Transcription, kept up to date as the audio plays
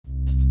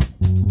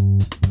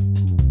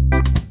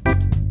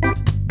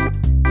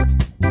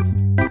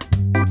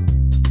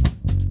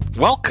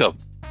Welcome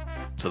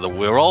to the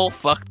We're All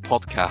Fucked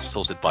podcast,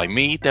 hosted by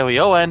me, Derry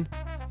Owen.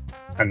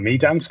 And me,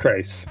 Dan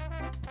Scrace.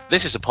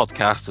 This is a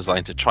podcast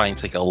designed to try and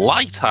take a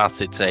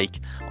light-hearted take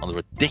on the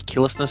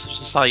ridiculousness of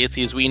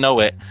society as we know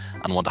it,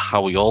 and wonder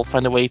how we all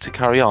find a way to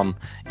carry on,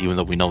 even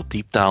though we know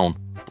deep down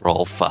we're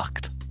all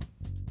fucked.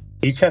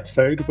 Each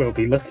episode we'll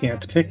be looking at a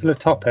particular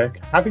topic,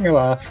 having a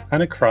laugh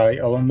and a cry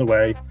along the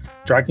way,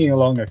 dragging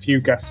along a few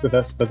guests with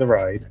us for the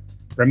ride.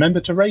 Remember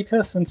to rate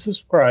us and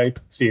subscribe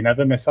so you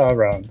never miss our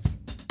rants.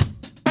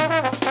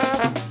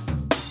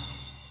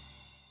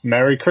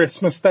 Merry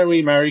Christmas,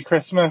 Derry. Merry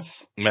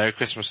Christmas. Merry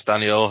Christmas,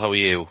 Daniel. How are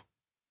you?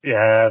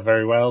 Yeah,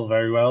 very well,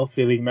 very well.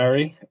 Feeling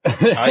merry.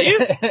 Are you?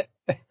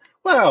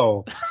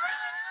 Well,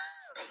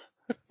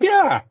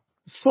 yeah,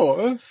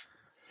 sort of.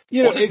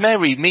 You What does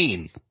merry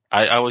mean?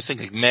 I always think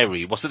like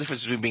merry. What's the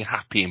difference between being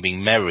happy and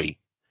being merry?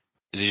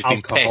 Is it just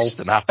being alcohol. pissed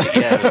and happy?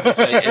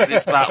 Yeah,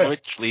 it's that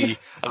literally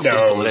how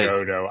simple it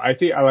is. No.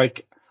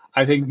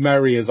 I think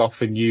merry is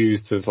often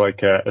used as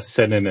like a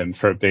synonym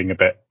for being a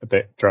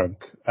bit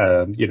drunk.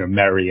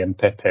 Merry and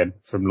Pippin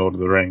from Lord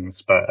of the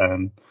Rings, but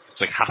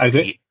it's like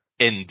happy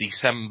in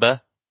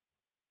December.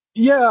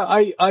 Yeah,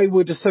 I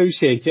would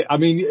associate it. I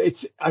mean,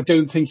 I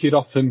don't think you'd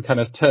often kind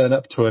of turn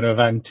up to an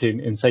event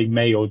in say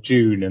May or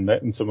June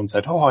and someone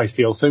said, "Oh, I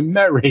feel so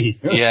merry."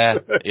 Yeah.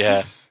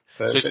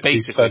 So it's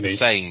basically sunny. the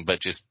same, but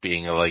just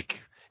being like,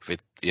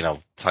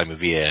 time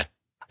of year.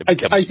 I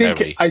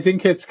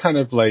think it's kind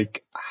of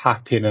like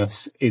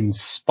happiness in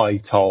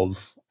spite of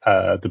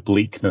the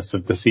bleakness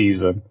of the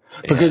season,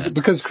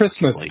 because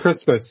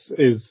Christmas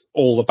is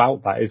all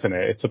about that, isn't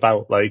it? It's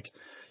about like,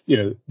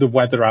 the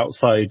weather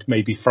outside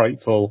may be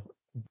frightful.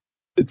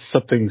 It's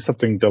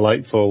something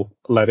delightful.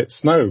 Let it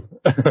snow.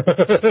 That's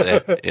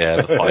it. Yeah,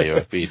 the fire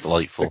would be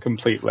delightful. The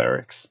complete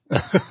lyrics.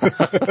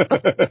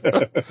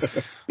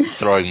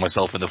 Throwing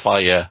myself in the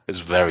fire is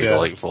very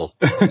delightful.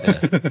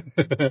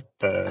 Yeah.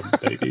 Burn,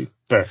 baby,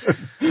 burn.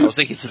 I was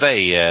thinking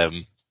today,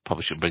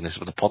 probably shouldn't bring this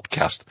up with the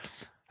podcast.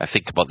 I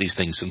think about these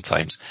things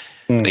sometimes.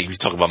 Like, if you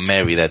talk about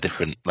Mary, they're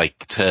different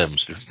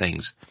terms, different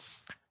things.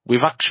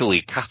 We've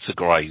actually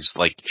categorized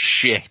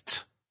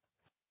shit.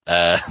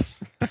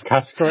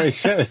 Categorized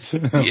shit?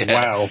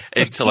 Wow.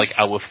 Into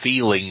our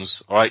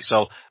feelings. Alright,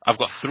 so I've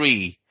got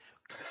three.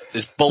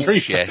 There's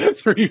bullshit.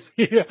 Three.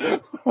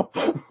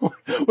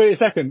 Wait a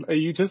second. Are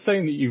you just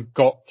saying that you've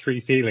got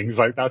three feelings?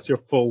 Like that's your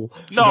full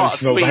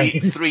emotional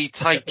range? Three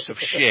types of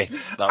shit.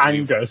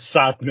 Anger,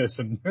 sadness,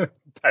 and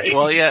pain.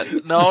 Well, yeah.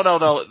 No.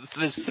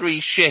 There's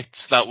three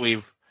shits that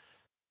we've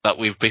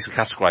basically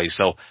categorized.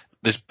 So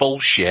there's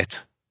bullshit.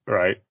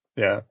 Right.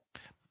 Yeah.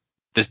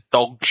 There's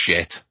dog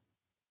shit.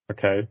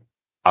 Okay.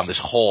 And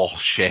there's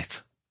horse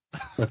shit.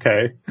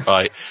 Okay.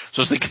 Right.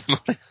 So I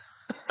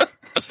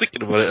was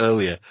thinking about it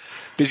earlier.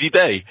 Busy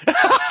day.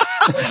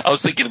 I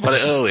was thinking about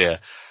it earlier.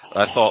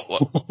 I thought,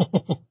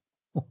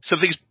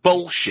 something's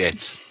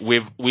bullshit.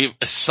 We've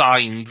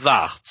assigned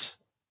that.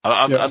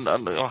 And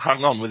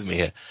hang on with me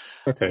here.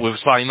 Okay. We've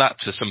assigned that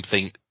to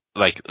something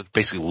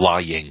basically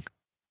lying.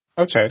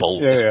 Okay.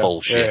 It's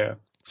bullshit. Yeah.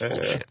 It's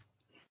bullshit.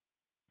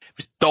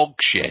 It's dog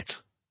shit.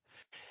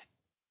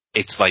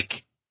 It's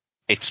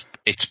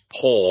it's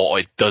poor or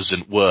it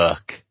doesn't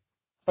work.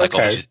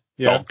 Obviously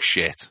dog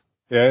shit.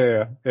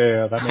 Yeah.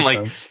 That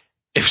makes sense.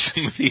 If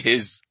somebody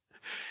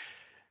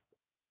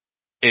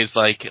is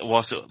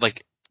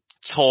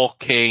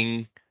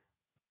talking,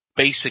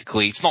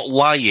 basically, it's not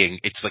lying.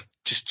 It's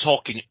just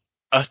talking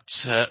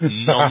utter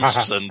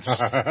nonsense.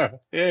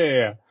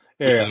 Yeah.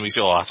 Which is we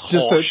say, that's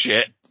horse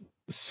shit.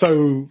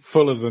 So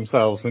full of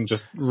themselves and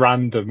just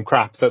random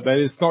crap that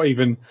they're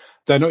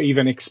not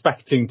even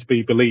expecting to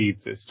be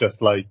believed. It's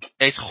just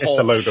it's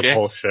a load of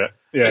horse shit.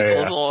 Yeah,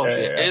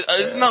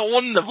 Isn't that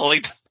wonderful?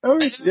 How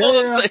we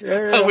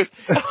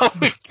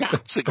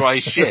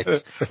categorise shit.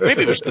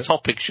 Maybe the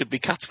topic should be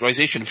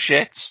categorisation of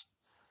shits.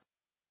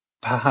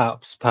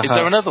 Perhaps. Is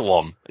there another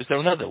one? Is there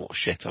another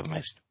shit I've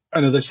missed?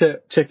 Another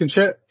shit? Chicken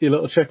shit? You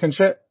little chicken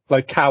shit?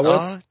 Like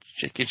coward? Oh,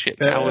 chicken shit,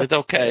 coward.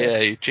 Okay, yeah,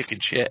 you chicken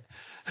shit.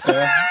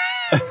 Yeah.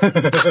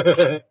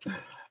 I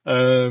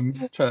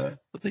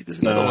think there's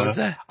another one, is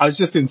there? I was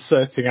just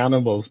inserting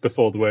animals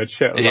before the word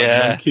shit. Like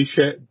monkey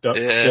shit, duck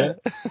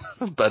shit.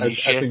 Bunny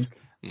shit.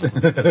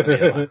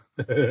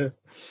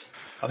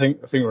 I think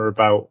we're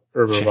about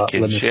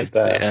limited shit,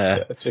 there.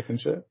 Yeah, chicken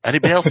shit.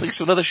 Anybody else thinks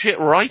of another shit?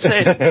 Write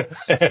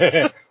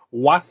in.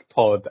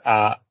 Waffpod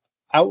at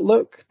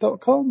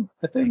outlook.com,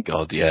 I think.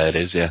 God, yeah, it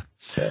is, yeah.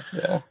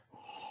 Yeah.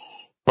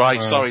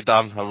 Right, sorry,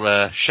 Dan,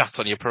 I shat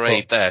on your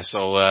parade there,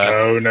 so...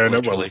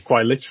 No, well,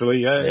 quite literally,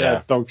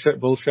 yeah. Dog shit,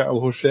 bullshit,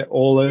 horse shit,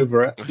 all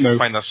over it. I just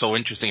find that so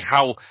interesting,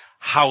 how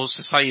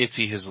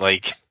society has,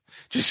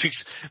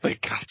 just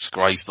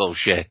categorised those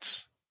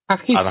shits.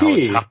 Cachi and how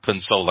it's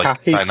happened so,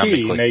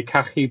 dynamically.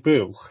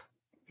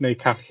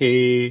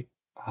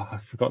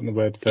 I've forgotten the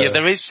word for... Yeah,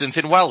 there isn't,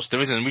 in Welsh, there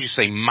isn't, we just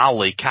say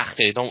Mali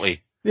Cachi, don't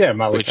we? Yeah,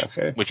 Mali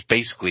Cachi. Which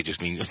basically just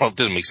means, it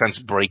doesn't make sense,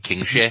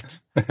 breaking shit.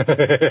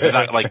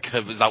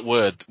 that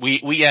word.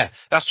 We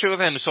that's true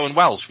then. So in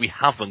Welsh, we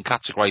haven't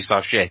categorised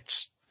our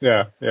shits.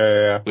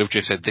 We've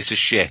just said this is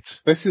shit.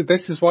 This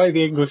is why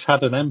the English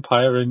had an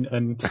empire,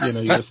 and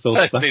you're still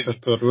stuck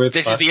with.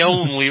 This is the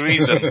only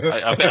reason.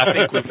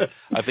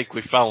 I think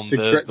we found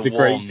the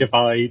Great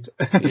Divide.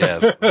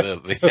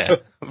 the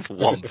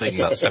one thing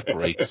that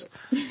separates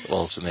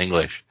Welsh and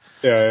English.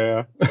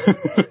 Yeah.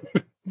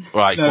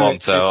 Right, go on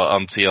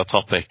to your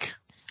topic.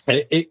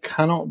 It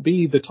cannot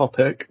be the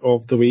topic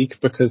of the week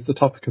because the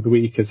topic of the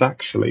week is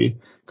actually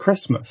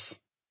Christmas.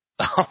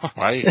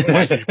 Right,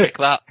 why did you pick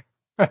that?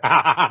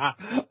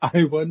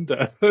 I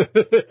wonder.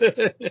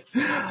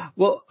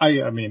 Well,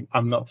 I mean,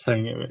 I'm not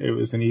saying it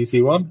was an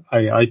easy one.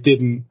 I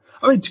didn't.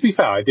 I mean, to be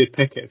fair, I did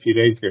pick it a few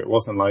days ago. It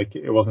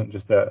wasn't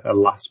just a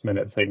last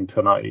minute thing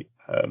tonight.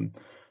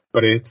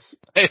 But it's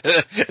in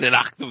an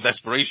act of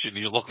desperation.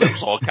 You look at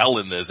some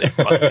calendars and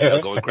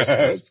going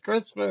Christmas. It's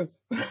Christmas.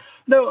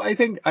 No, I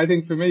think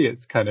for me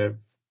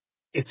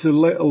it's a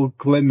little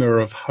glimmer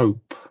of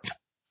hope,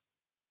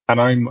 and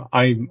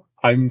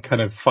I'm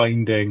kind of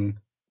finding.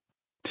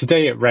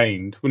 Today it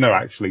rained. Well, no,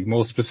 actually,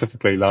 more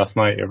specifically, last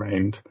night it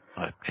rained.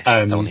 I pissed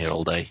down here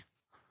all day.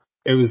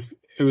 It was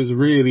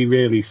really,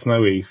 really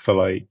snowy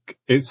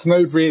it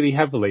snowed really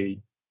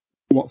heavily.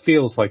 What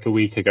feels like a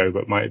week ago,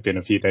 but might have been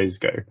a few days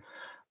ago.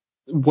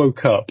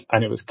 Woke up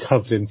and it was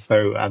covered in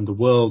snow, and the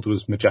world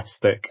was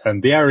majestic.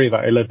 And the area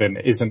that I live in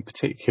isn't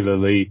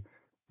particularly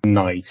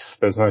nice.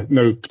 There's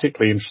no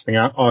particularly interesting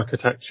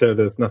architecture.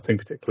 There's nothing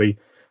particularly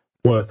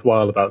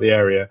worthwhile about the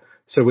area.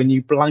 So when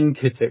you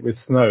blanket it with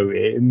snow,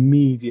 it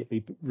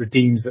immediately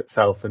redeems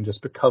itself and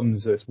just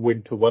becomes this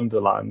winter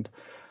wonderland.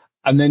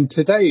 And then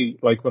today,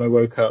 when I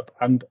woke up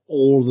and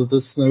all of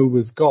the snow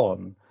was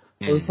gone,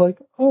 I was like,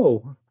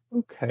 oh,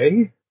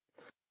 okay.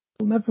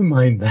 Well, never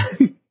mind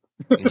then.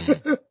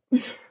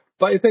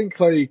 But I think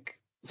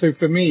so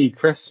for me,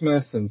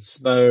 Christmas and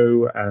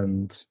snow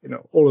and,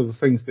 all of the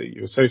things that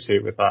you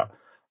associate with that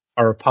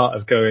are a part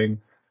of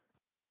going,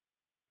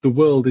 the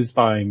world is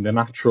dying, the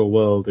natural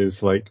world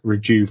is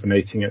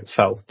rejuvenating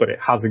itself, but it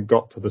hasn't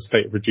got to the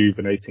state of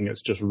rejuvenating,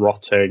 it's just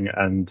rotting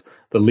and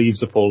the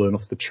leaves are falling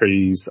off the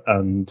trees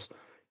and,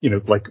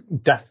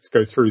 deaths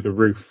go through the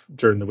roof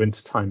during the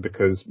winter time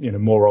because,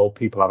 more old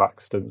people have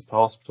accidents, the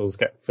hospitals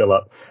get fill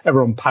up,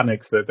 everyone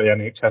panics that the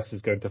NHS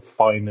is going to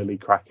finally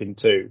crack in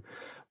two.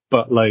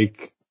 But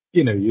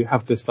you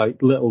have this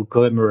little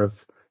glimmer of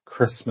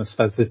Christmas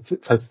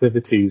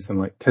festivities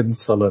and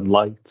tinsel and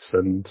lights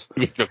and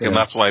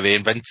that's why they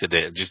invented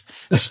it, just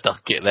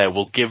stuck it there.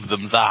 We'll give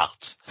them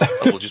that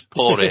and we'll just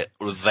pour it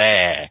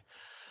there.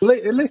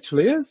 It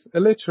literally is.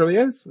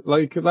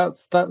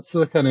 That's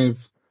the kind of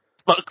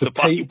the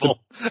Bible.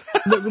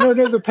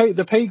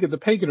 The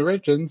pagan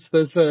origins.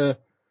 There's a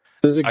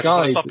guide. I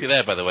want to stop you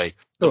there, by the way.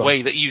 The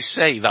way that you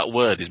say that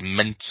word is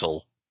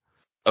mental.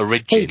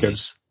 Origins. Pagan.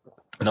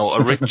 No,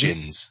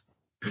 origins.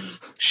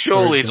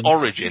 Surely it's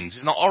origins.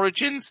 It's not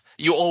origins.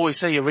 You always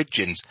say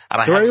origins,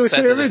 and I haven't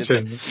said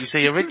origins. You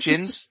say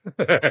origins.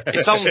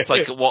 It sounds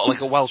like what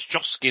a Welsh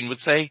Joskin would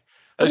say.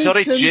 It's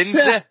origins.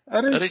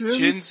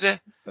 Origins.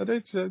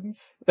 Origins.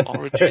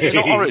 Origins. Is it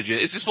not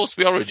origins? Is it supposed to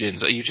be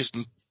origins? Are you just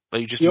mental?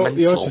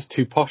 You're just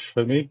too posh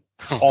for me.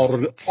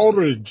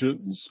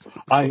 Origins.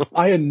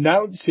 I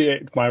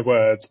enunciate my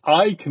words.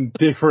 I can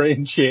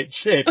differentiate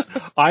shit.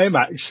 I am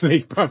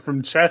actually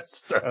from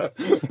Chester.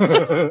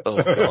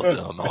 Oh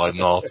God, no, I'm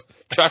not.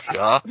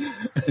 Cheshire.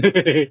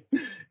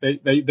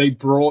 They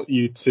brought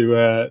you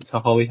to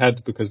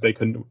Holyhead because they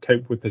couldn't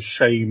cope with the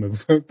shame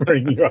of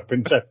bringing you up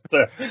in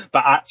Chester.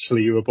 But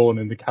actually, you were born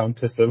in the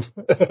Countess of.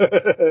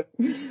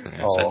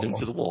 Send him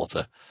to the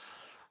water.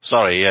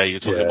 Sorry, you're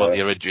talking about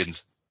the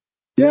origins.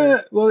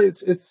 Yeah, well,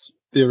 it's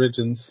the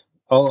origins.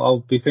 I'll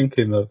be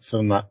thinking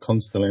from that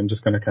constantly. I'm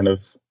just going to kind of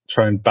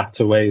try and bat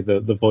away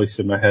the voice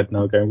in my head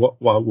now, going, what?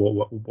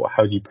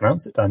 How do you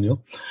pronounce it,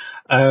 Daniel?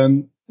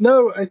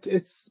 No,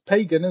 it's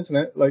pagan, isn't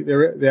it?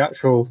 The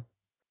actual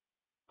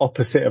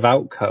opposite of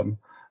outcome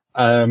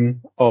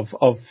of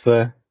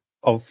the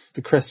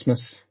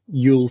Christmas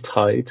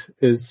Yuletide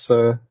is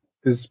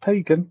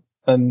pagan,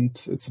 and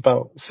it's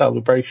about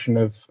celebration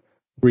of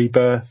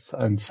rebirth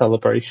and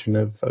celebration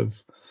of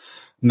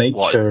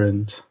nature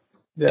and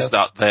is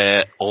that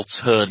their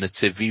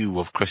alternative view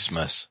of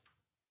Christmas?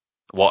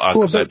 I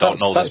don't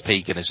know this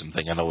paganism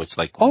thing. I know it's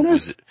I know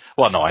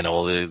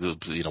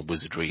the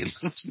wizardry and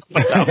stuff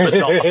like that,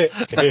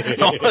 but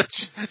not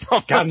much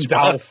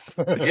Gandalf,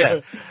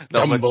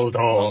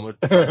 Dumbledore,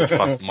 not much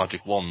past the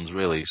magic wands,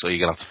 really. So you're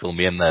gonna have to fill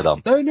me in there,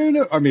 Dan.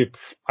 No. I mean,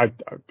 I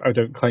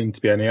don't claim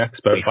to be any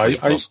expert, but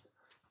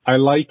I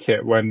like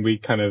it when we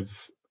kind of.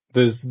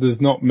 There's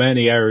not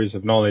many areas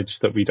of knowledge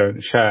that we don't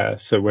share.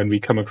 So when we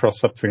come across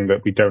something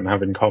that we don't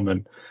have in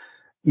common,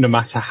 no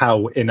matter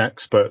how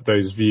inexpert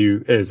those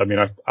view is, I mean,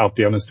 I'll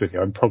be honest with you,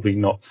 I'm probably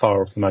not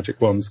far off the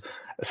magic ones.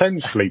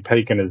 Essentially,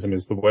 paganism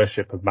is the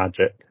worship of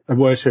magic, a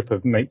worship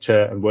of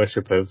nature and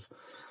worship of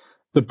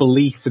the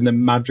belief in the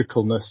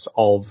magicalness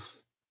of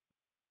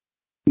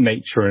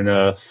nature and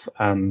earth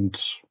and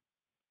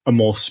a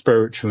more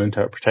spiritual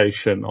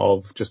interpretation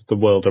of just the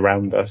world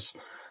around us.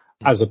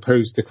 As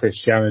opposed to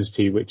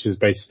Christianity, which is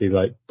basically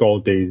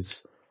God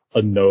is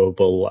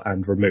unknowable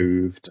and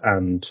removed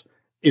and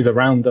is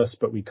around us,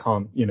 but we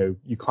can't, you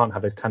can't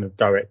have a kind of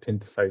direct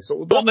interface.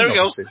 Oh, there he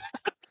goes.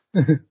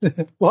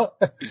 What?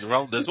 He's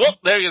around us. What?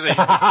 There he is.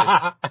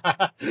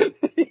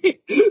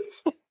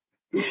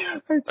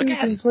 I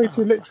was way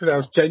too literally. I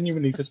was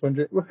genuinely just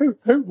wondering,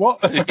 who,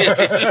 what?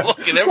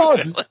 Looking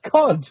everywhere.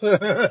 God.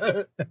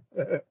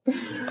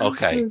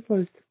 Okay.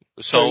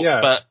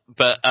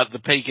 But at the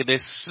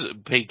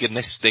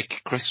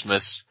paganistic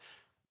Christmas,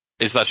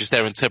 is that just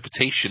their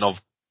interpretation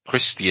of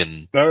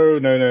Christian?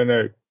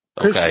 No.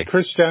 Okay.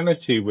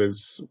 Christianity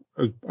was,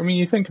 I mean,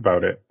 you think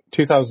about it,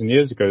 2,000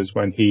 years ago is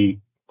when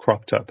he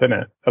cropped up,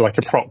 innit? Like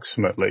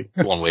approximately.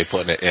 One way of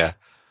putting it, yeah.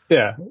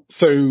 Yeah.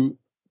 So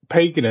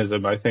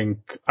paganism, I think,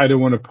 I don't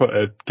want to put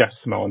a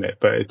guesstimate on it,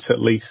 but it's at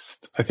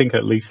least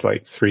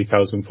like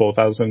 3,000,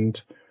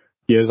 4,000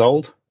 years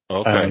old.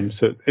 Okay.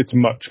 So it's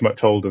much, much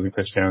older than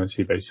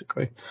Christianity,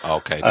 basically.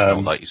 Okay,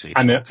 you see.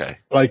 And okay.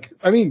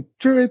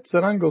 Druids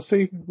and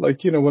Anglesey,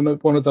 one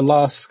of the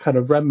last kind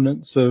of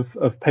remnants of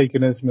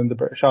paganism in the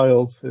British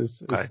Isles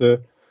is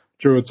the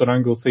Druids and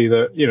Anglesey.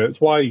 That, it's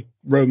why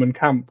Roman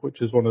camp,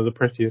 which is one of the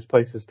prettiest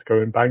places to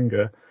go in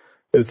Bangor,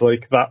 is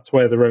like, that's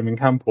where the Roman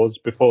camp was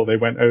before they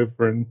went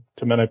over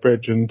to Menai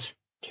Bridge and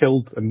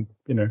killed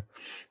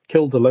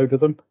a load of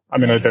them. I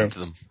mean,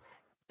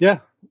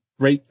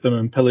 raped them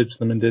and pillaged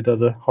them and did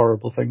other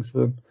horrible things to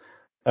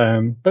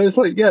them. But it's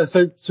like,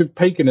 so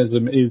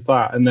paganism is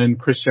that, and then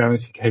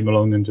Christianity came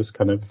along and just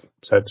kind of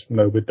said,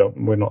 no,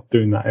 we're not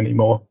doing that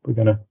anymore. We're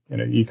gonna,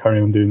 you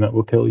carry on doing that,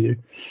 we'll kill you.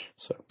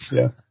 So,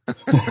 yeah.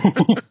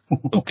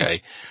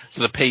 Okay.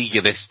 So the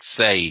paganists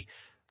say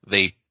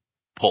they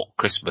put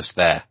Christmas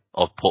there,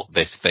 or put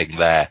this thing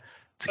there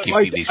to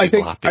keep these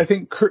people happy. I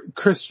think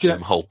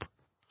hope.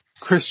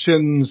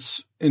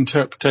 Christians'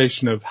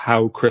 interpretation of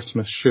how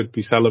Christmas should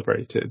be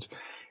celebrated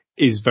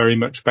is very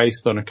much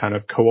based on a kind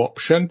of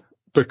co-option,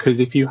 because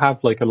if you have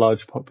like a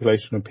large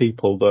population of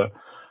people that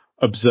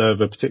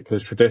observe a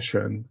particular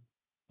tradition,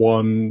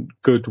 one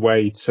good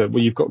way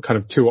you've got kind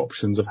of two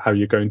options of how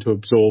you're going to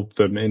absorb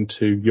them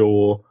into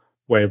your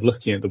way of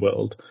looking at the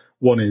world.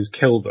 One is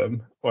kill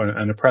them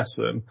and oppress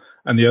them,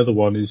 and the other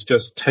one is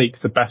just take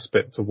the best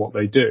bits of what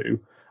they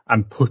do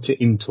and put it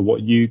into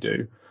what you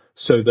do.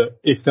 So that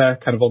if they're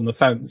kind of on the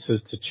fence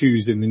as to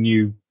choosing the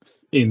new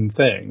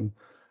thing,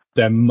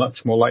 they're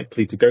much more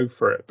likely to go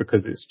for it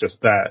because it's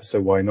just there. So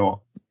why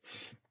not?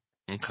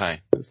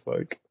 Okay. It's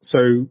like,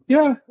 so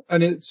yeah,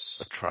 and it's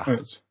a trap.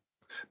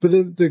 But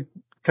the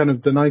kind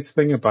of the nice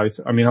thing about it,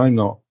 I mean, I'm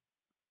not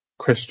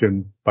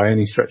Christian by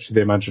any stretch of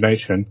the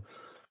imagination.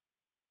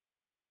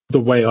 The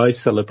way I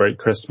celebrate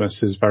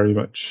Christmas is very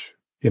much,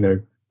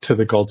 to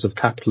the gods of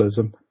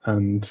capitalism,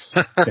 and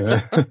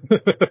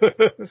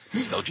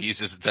no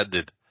Jesus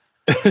intended.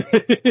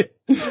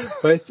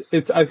 But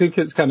I think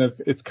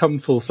it's come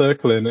full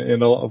circle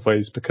in a lot of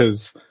ways,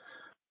 because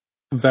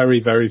very,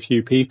 very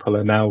few people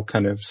are now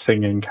kind of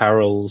singing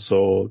carols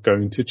or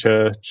going to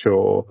church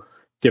or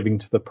giving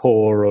to the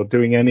poor or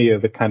doing any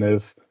of the kind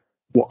of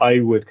what I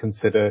would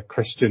consider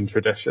Christian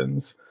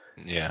traditions.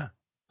 Yeah.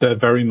 They're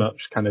very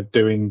much kind of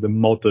doing the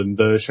modern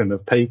version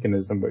of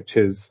paganism, which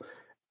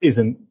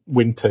isn't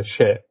winter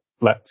shit.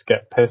 Let's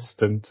get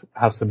pissed and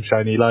have some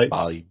shiny lights.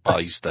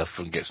 Buy stuff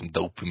and get some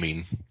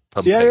dopamine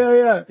pumping.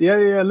 Yeah,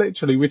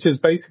 literally, which is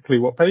basically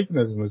what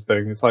paganism was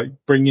doing. It's like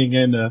bringing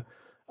in a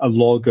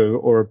log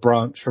or a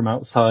branch from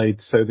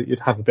outside so that you'd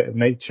have a bit of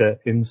nature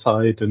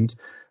inside, and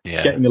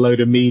getting a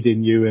load of mead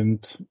in you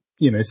and,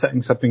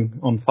 setting something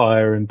on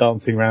fire and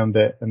dancing around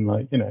it, and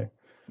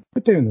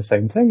we're doing the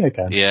same thing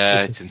again.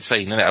 Yeah, it's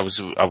insane, isn't it? I was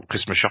out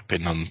Christmas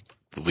shopping on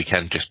the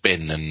weekend just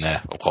been, and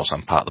of course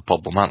I'm part of the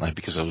problem, aren't I,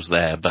 because I was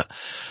there, but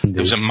Indeed.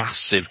 There was a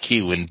massive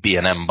queue in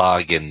B&M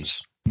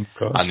Bargains,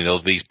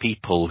 and these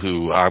people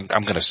who, I'm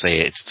going to say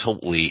it, it's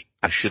totally,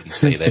 I shouldn't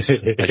say this,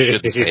 I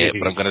shouldn't say it,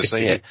 but I'm going to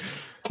say it,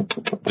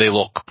 they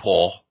look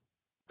poor.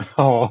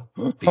 Oh.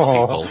 These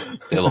people,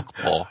 they look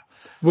poor.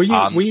 Were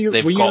you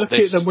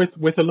looking at them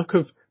with a look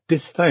of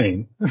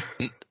disdain?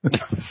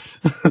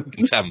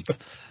 Contempt.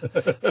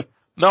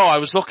 No, I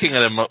was looking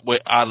at them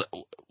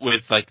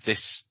with like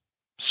this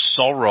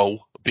sorrow,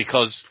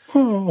 because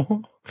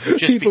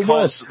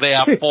because they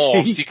are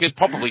forced. You could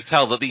probably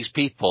tell that these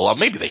people, or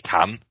maybe they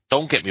can,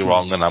 don't get me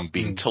wrong, and I'm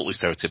being totally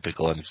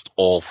stereotypical and it's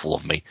awful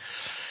of me,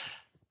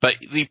 but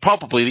these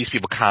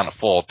people can't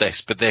afford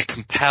this, but they're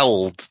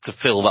compelled to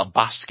fill that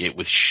basket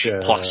with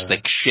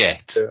plastic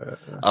shit at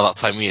that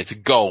time of year, to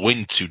go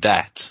into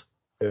debt.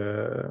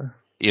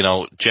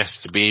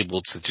 Just to be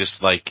able to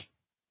just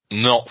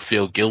not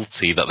feel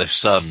guilty that their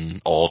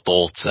son or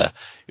daughter,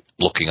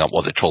 looking at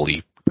what the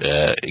trolley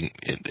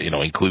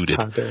included,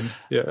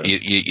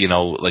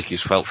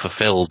 he's felt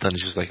fulfilled, and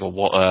it's just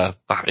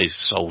that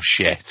is so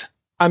shit.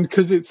 And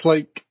because it's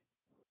like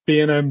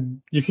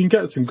B&M, you can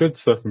get some good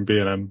stuff from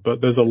B&M, but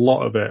there's a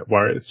lot of it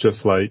where it's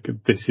just like,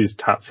 this is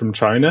tat from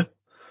China.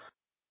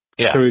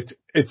 Yeah. So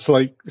it's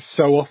like,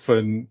 so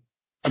often,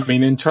 I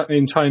mean, in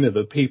China,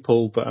 the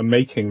people that are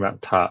making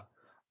that tat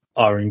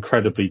are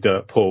incredibly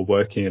dirt poor,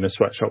 working in a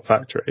sweatshop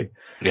factory.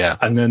 Yeah.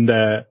 And then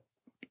they're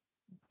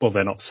well,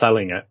 they're not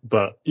selling it,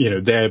 but,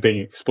 they're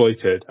being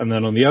exploited. And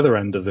then on the other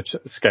end of the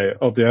scale,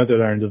 of the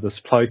other end of the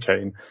supply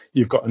chain,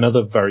 you've got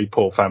another very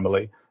poor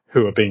family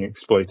who are being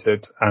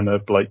exploited and are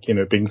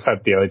being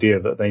fed the idea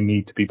that they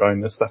need to be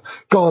buying this stuff.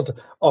 God,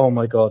 oh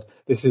my God,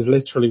 this is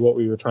literally what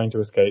we were trying to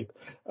escape.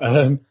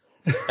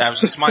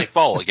 It's my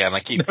fault again.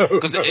 I keep,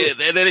 because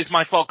it is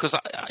my fault because,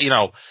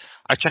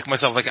 I check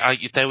myself like,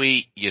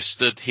 Dewi, you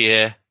stood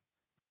here,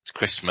 it's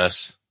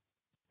Christmas,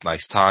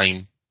 nice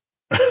time,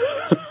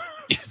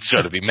 you're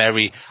trying to be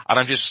merry, and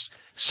I'm just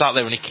sat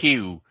there in a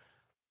queue,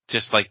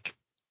 just like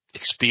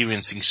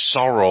experiencing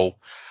sorrow.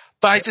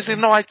 But I just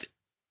didn't know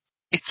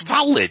it's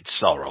valid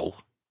sorrow.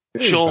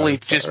 Surely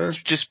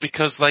just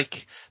because like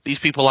these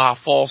people are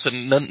forced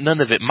and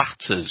none of it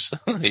matters.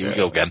 Here we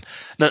go again.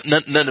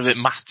 None of it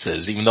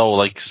matters, even though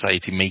like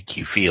society make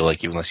you feel like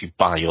unless you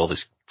buy all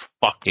this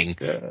fucking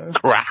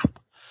crap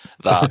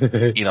that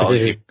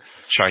this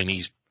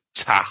Chinese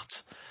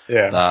tat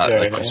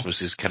that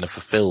Christmas is kind of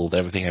fulfilled.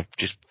 Everything, I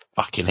just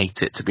fucking hate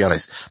it, to be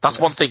honest. That's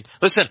one thing.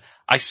 Listen,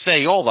 I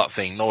say all that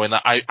thing knowing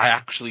that I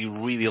actually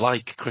really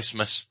like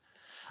Christmas.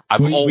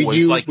 I've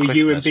always liked Christmas. Were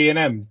you in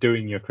B&M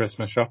doing your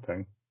Christmas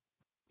shopping?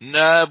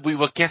 No, we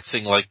were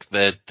getting like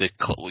the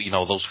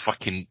those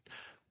fucking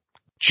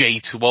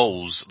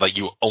J2Os that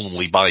you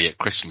only buy at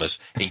Christmas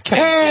in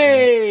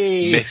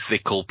case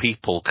mythical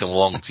people come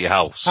along to your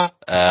house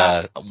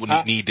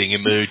needing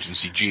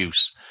emergency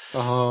juice.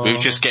 Oh. We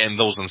were just getting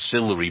those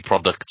ancillary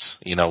products,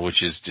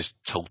 which is just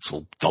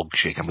total dog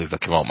shit. I can't believe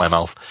that came out of my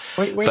mouth.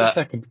 Wait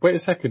a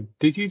second.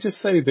 Did you just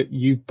say that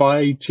you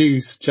buy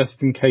juice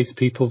just in case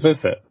people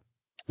visit?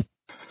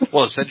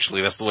 Well,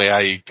 essentially, that's the way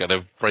I kind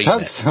of frame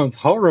it. That sounds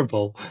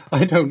horrible.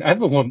 I don't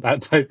ever want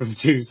that type of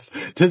juice.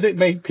 Does it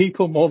make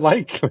people more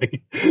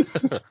likely?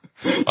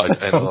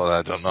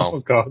 I don't know. Oh,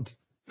 God.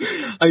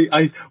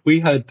 We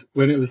had,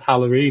 when it was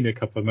Halloween a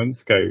couple of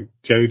months ago,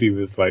 Jodie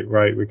was like,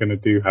 right, we're going to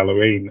do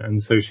Halloween.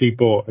 And so she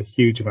bought a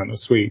huge amount of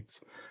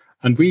sweets.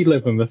 And we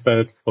live on the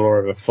third floor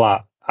of a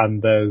flat,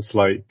 and there's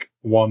like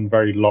one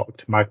very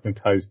locked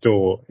magnetized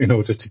door in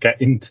order to get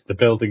into the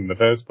building in the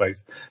first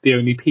place. The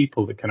only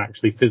people that can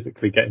actually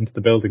physically get into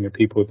the building are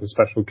people with a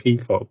special key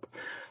fob.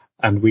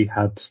 And we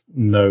had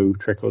no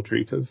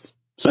trick-or-treaters.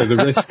 So the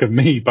risk of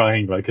me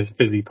buying like a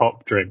fizzy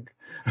pop drink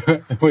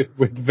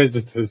with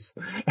visitors.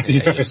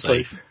 It's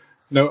safe.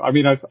 No, I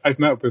mean, I've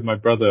met up with my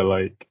brother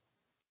like,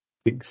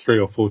 I think 3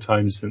 or 4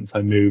 times since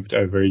I moved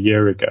over a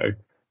year ago.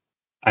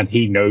 And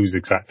he knows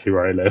exactly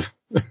where I live.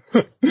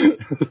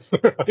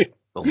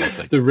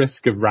 Right. The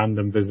risk of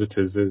random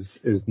visitors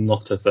is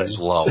not a thing. It's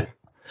low.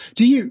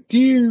 Do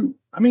you,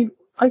 I mean,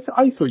 I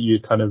thought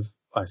you'd kind of,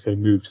 I say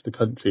move to the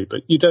country, but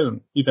you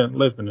don't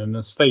live in an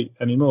estate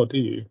anymore, do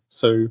you?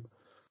 So,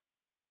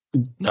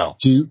 no.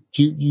 Do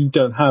you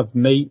don't have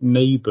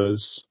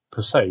neighbours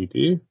per se, do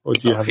you? Or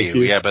do you have a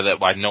few? Yeah,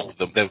 but I know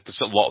them.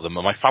 There's a lot of them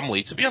are my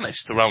family, to be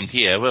honest, around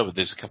here. Well,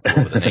 there's a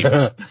couple of the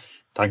neighbours.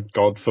 Thank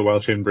God for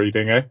Welsh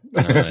inbreeding, eh?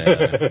 Oh,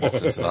 yeah. Walked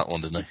into that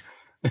one, didn't I?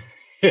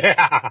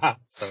 Yeah.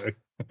 Sorry.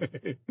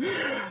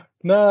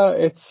 No,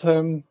 it's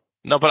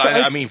No, but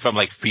I mean, from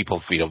like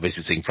people,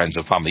 visiting friends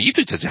and family, you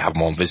do tend to have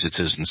more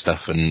visitors and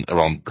stuff, and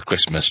around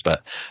Christmas.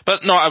 But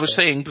no, I was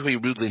saying before you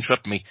rudely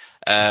interrupt me.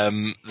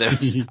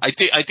 I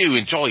do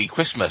enjoy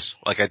Christmas.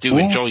 Like I do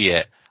enjoy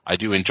it. I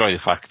do enjoy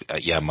the fact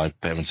that my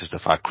parents are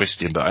far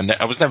Christian, but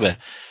I was never.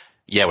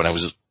 Yeah, when I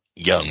was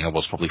young, I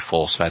was probably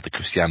force-fed the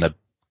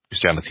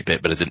Christianity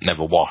bit, but I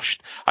never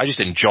washed. I just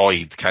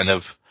enjoyed kind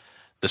of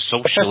the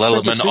social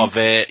element of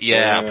it.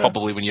 Yeah,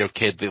 probably when you're a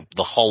kid,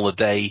 the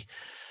holiday.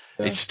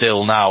 Yeah. It's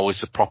still now,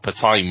 it's a proper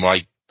time where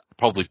I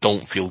probably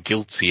don't feel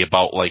guilty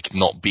about like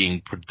not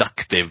being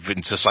productive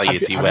in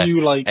society where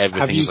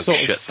everything's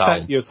like shut down. Have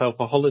you set yourself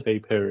a holiday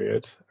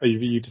period?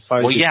 You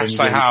decided? Well, yes,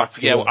 I have.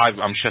 Yeah,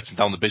 I'm shutting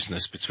down the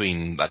business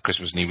between that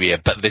Christmas and New Year.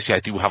 But this year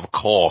I do have a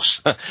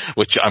course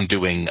which I'm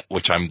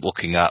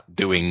looking at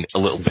doing a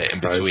little bit in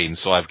between.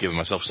 So I've given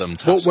myself some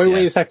tasks.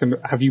 Wait a second.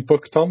 Have you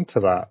booked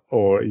onto that,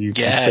 or are you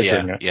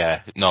considering it?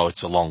 Yeah. No,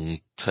 it's a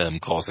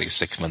long-term course, like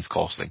a 6-month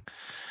course thing.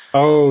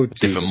 Oh,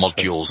 different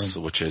modules,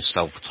 which is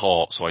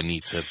self-taught, so I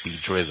need to be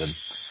driven.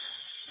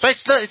 But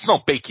it's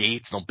not biggie.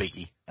 It's not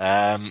biggie.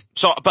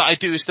 But I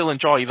do still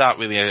enjoy that.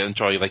 Really, I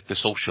enjoy like the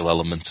social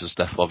elements and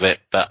stuff of it.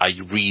 But I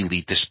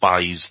really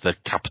despise the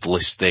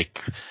capitalistic,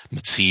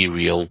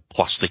 material,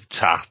 plastic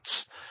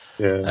tats,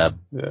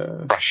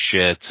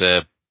 pressure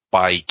to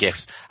buy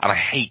gifts, and I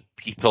hate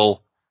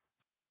people.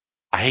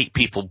 I hate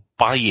people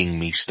buying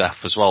me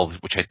stuff as well,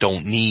 which I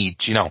don't need.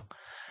 You know.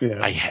 Yeah,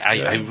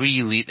 I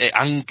really, it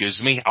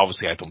angers me.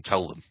 Obviously, I don't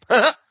tell them.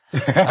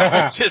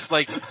 It's just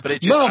like, but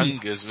it just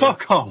angers me.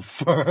 Fuck off.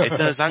 It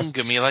does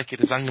anger me. Like,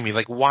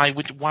 why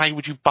would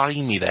you buy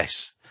me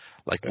this?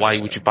 Like, why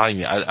would you buy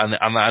me?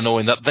 And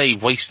knowing that they've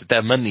wasted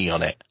their money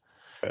on it,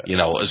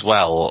 as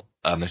well.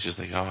 And it's just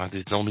like,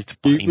 there's no need to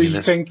buy me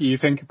this. You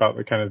think about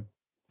the kind of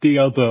the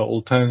other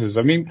alternatives.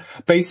 I mean,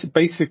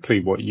 basically,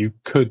 what you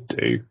could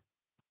do,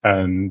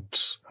 and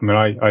I mean,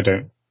 I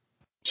don't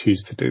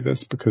choose to do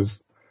this because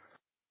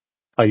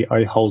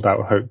I hold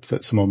out hope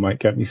that someone might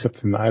get me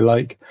something that I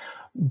like.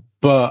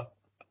 But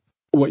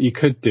what you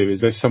could do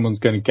is if someone's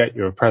going to get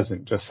you a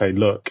present, just say,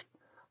 look,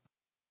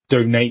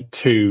 donate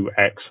to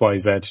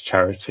XYZ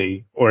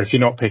charity. Or if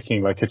you're not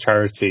picking like a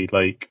charity,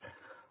 like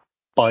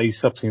buy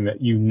something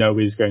that you know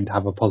is going to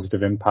have a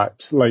positive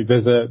impact. Like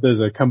there's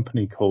a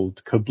company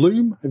called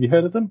Kabloom. Have you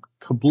heard of them?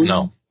 Kabloom?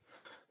 No.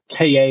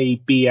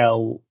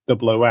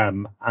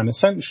 KABLOOM. And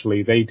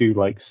essentially they do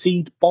like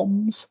seed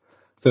bombs.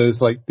 So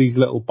there's like these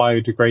little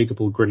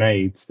biodegradable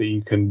grenades that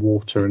you can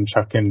water and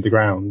chuck in the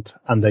ground,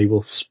 and they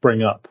will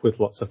spring up with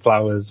lots of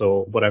flowers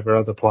or whatever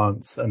other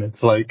plants. And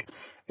it's like,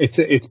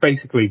 it's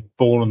basically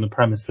born on the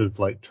premise of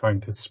like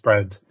trying to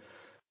spread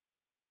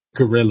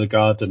guerrilla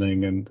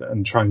gardening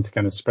and trying to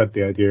kind of spread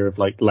the idea of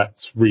like,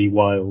 let's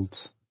rewild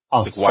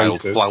our like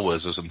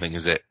wildflowers or something,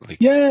 is it? Like,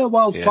 yeah,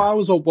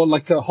 wildflowers or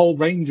like a whole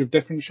range of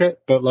different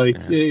shit, but like,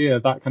 yeah,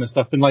 that kind of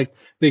stuff. And like,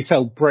 they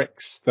sell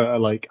bricks that are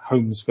like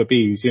homes for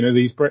bees. You know,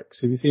 these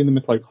bricks, have you seen them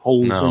with like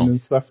holes in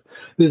and stuff?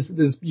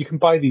 You can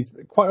buy these,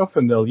 quite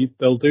often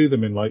they'll do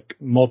them in like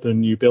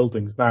modern new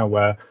buildings now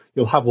where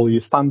you'll have all your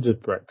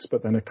standard bricks,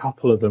 but then a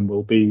couple of them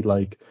will be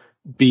like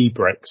bee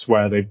bricks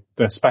where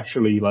they're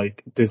specially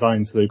like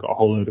designed so they've got a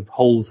whole load of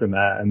holes in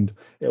there, and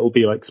it'll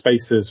be like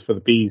spaces for the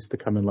bees to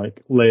come and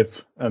like live,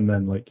 and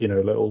then like, you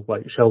know, little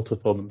like shelter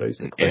for them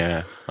basically.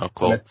 Yeah, oh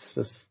cool. And it's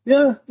just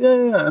yeah.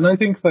 And I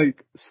think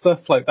like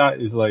stuff like that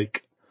is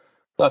like,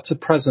 that's a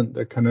present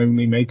that can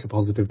only make a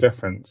positive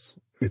difference.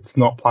 It's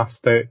not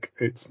plastic.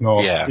 It's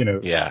not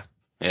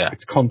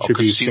It's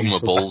contributing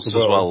consumables as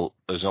well.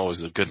 There's always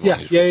the good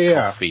ones.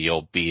 Coffee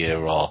or beer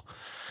or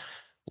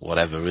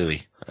whatever,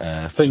 really.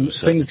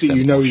 Things that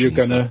you know you're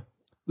gonna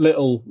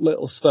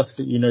little stuff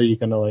that you know you're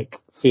gonna like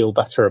feel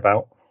better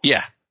about.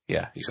 Yeah,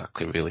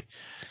 exactly, really.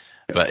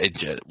 But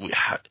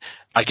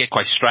I get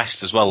quite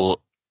stressed as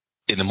well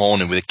in the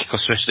morning with,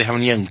 especially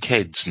having young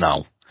kids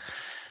now.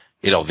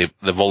 You know,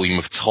 the volume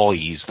of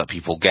toys that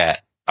people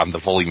get, and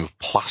the volume of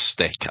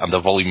plastic, and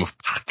the volume of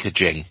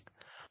packaging.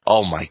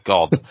 Oh my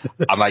God!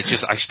 And I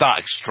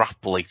start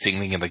extrapolating,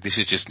 thinking like, this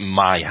is just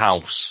my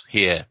house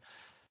here,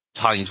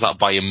 times that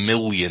by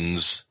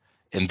millions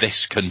in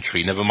this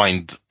country, never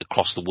mind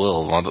across the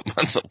world.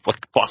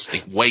 Like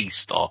plastic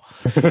waste or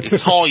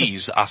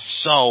toys are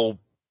so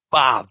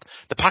bad.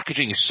 The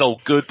packaging is so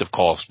good, of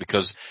course,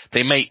 because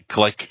they make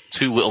like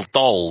two little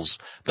dolls.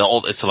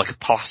 It's like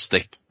a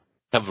plastic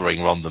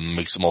covering around them,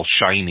 makes them all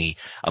shiny,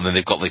 and then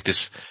they've got like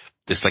this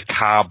like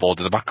cardboard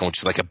in the background, which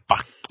is like a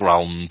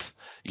background,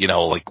 you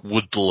know, like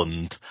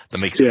woodland that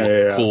makes it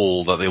look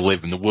cool that they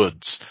live in the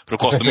woods. But of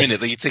course, the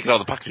minute that you take it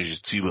out of the package, it's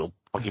just two little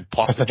fucking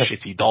plastic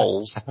shitty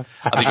dolls, and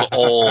they've got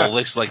all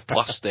this like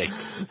plastic.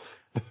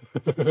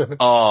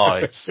 Oh,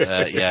 it's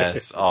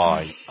yes.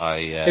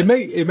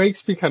 It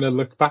makes me kind of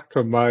look back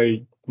on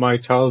my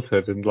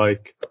childhood and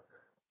like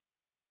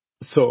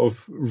sort of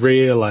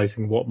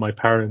realizing what my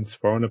parents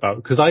were on about,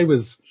 because I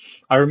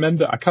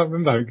can't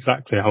remember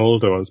exactly how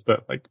old I was,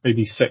 but like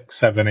maybe 6,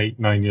 7, 8,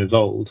 9 years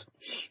old,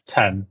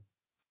 10.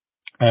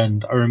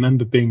 And I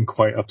remember being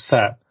quite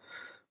upset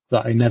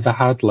that I never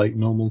had like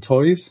normal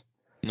toys.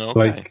 No.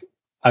 Like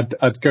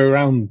I'd go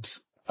around,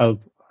 I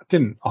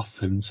didn't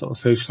often sort of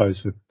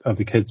socialize with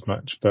other kids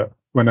much, but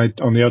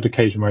on the odd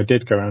occasion where I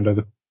did go around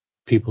other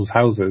people's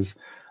houses,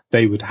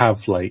 they would have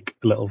like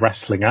a little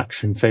wrestling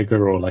action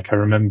figure, or like I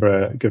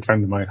remember a good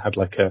friend of mine had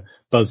like a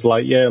Buzz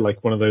Lightyear,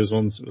 like one of those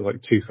ones that was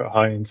like 2 foot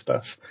high and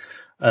stuff.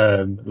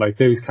 Like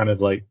those kind of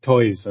like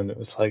toys, and it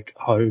was like,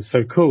 oh, it was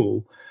so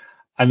cool.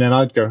 And then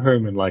I'd go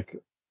home and like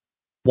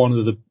one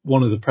of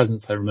the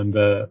presents I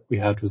remember we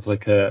had was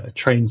like a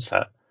train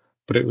set,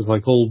 but it was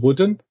like all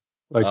wooden.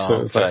 Like so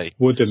it was like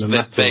wooden and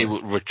metal. They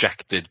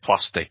rejected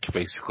plastic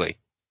basically.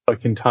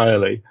 Like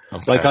entirely.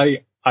 Okay. Like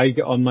I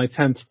on my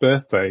 10th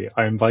birthday,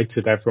 I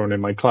invited everyone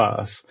in my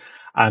class,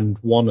 and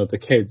one of the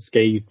kids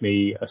gave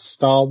me a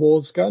Star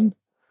Wars gun,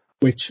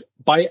 which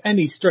by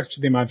any stretch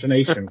of the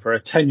imagination for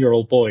a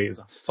 10-year-old boy is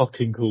a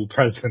fucking cool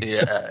present.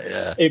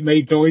 Yeah. It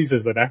made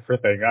noises and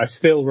everything. I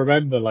still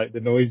remember like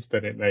the noise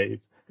that it made.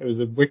 It was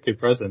a wicked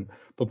present.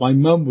 But my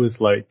mum was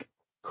like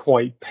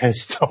quite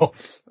pissed off.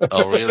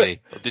 Oh,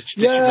 really? Did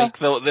you make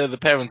the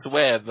parents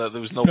aware that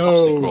there was no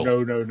plastic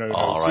rule? No.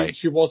 Oh, right.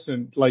 She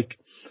wasn't like,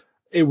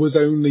 it was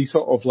only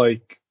sort of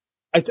like,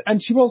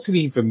 and she wasn't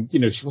even, you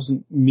know, she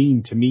wasn't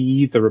mean to me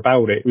either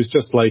about it. It was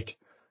just like,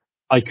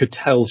 I could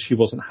tell she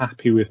wasn't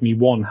happy with me,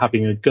 one,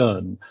 having a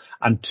gun,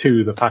 and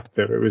two, the fact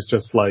that it was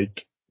just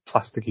like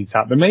plasticky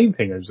tap. The main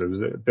thing was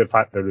the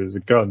fact that it was a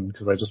gun,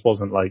 because I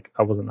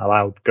wasn't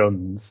allowed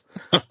guns.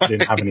 I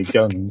didn't have any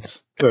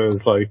guns. So it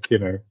was like, you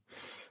know,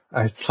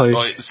 it's like.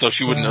 Oh, so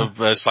she wouldn't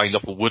have signed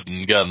up a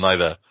wooden gun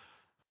either?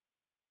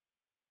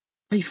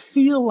 I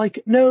feel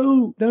like,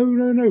 no,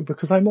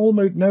 because I'm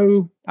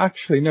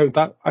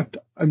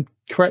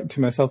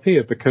correcting myself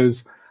here,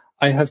 because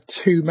I have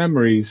two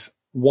memories.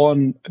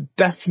 One,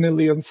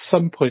 definitely on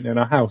some point in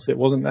our house, it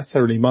wasn't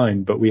necessarily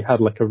mine, but we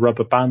had like a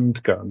rubber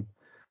band gun.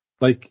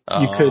 Like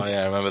you could.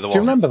 Yeah, I remember the one. Do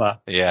you remember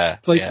that? Yeah.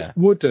 Like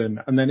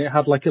wooden, and then it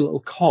had like a little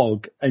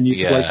cog, and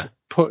you could like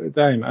put it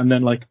down and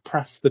then like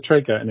press the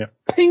trigger and it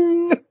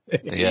ping.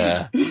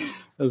 Yeah. It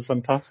was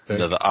fantastic.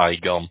 Another eye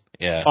gone.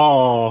 Yeah.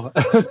 Oh.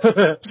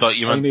 So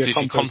did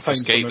you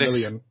confiscate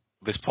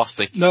this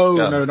plastic? No,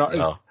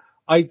 not.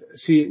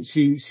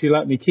 She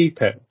let me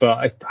keep it, but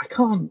I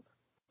can't.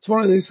 It's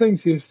one of those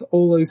things.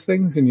 All those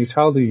things in your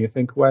childhood. You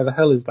think, where the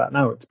hell is that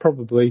now? It's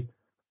probably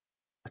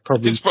like,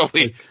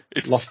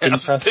 lost in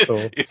test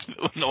or it's in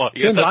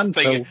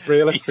landfill.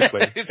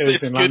 Realistically, yeah,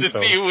 it's good as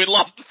new in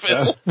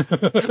landfill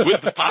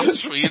with the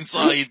battery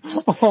inside,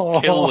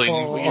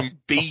 killing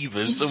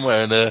beavers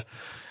somewhere in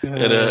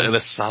a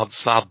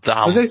sad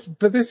dam.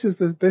 But this is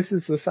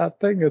the sad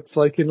thing. It's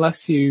like,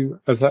 unless you,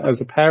 as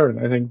a parent,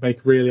 I think,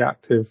 make really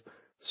active,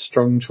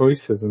 strong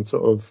choices and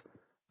sort of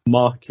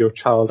mark your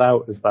child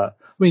out as that.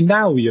 I mean,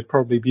 now you'd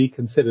probably be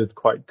considered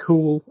quite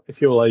cool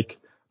if you're like,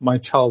 my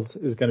child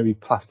is going to be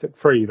plastic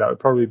free. That would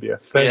probably be a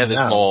thing. Yeah,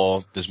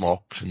 there's more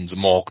options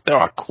and more. There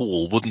are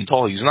cool wooden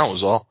toys now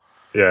as well.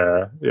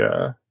 Yeah.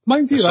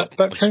 Mind you, that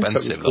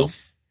expensive though.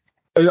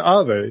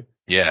 Are they?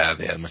 Yeah,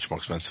 they are much more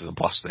expensive than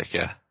plastic.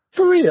 Yeah.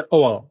 For real?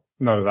 Oh well,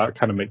 no, that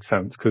kind of makes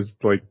sense because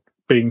like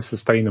being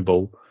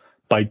sustainable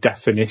by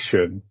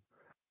definition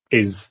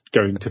is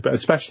going to be,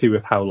 especially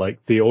with how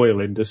like the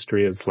oil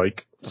industry is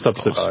like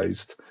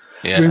subsidized.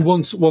 Yeah. I mean,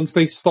 once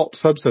they stop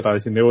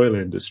subsidizing the oil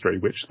industry,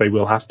 which they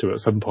will have to at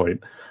some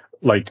point,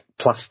 like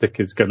plastic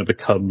is going to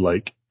become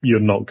like,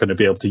 you're not going to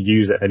be able to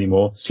use it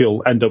anymore. So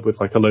you'll end up with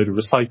like a load of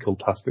recycled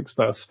plastic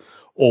stuff,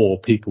 or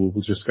people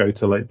will just go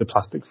to like the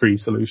plastic free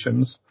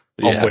solutions,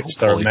 of which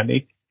there are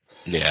many.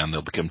 Yeah, and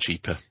they'll become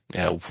cheaper.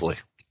 Yeah, hopefully.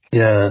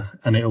 Yeah,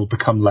 and it'll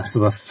become less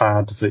of a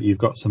fad that you've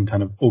got some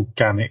kind of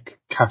organic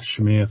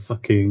cashmere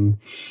fucking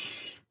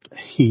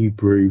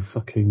Hebrew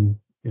fucking,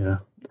 yeah.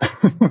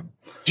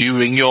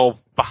 During your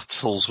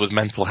battles with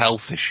mental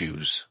health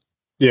issues,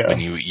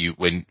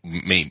 when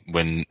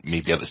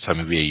maybe at this time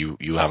of year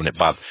you were having it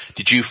bad,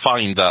 did you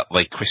find that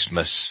like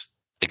Christmas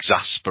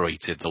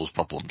exasperated those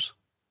problems,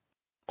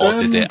 or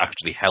did it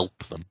actually help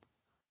them?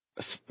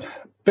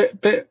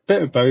 Bit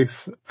of both.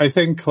 I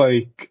think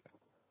like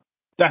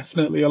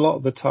definitely a lot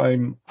of the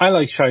time I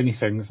like shiny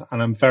things,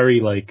 and I'm very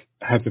like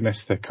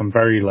hedonistic. I'm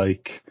very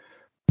like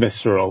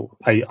visceral.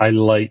 I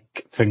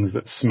like things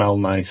that smell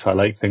nice. I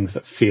like things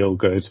that feel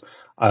good.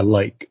 I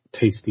like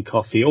tasty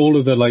coffee. All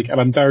of the like,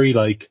 and I'm very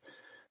like,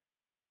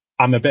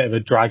 I'm a bit of a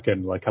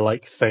dragon. Like I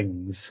like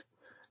things.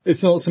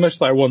 It's not so much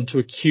that I want to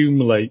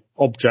accumulate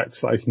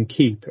objects that I can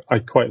keep. I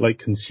quite like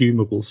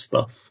consumable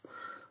stuff.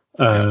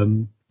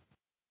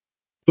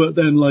 But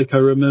then like I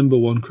remember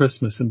one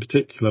Christmas in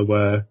particular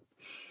where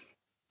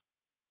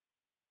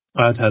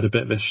I'd had a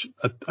bit of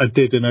I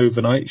did an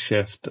overnight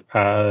shift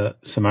at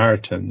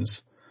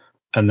Samaritans,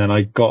 and then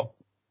I got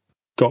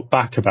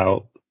back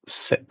about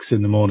 7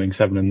 in the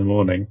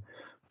morning,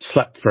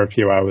 slept for a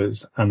few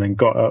hours, and then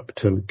got up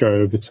to go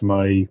over to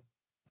my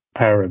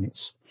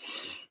parents,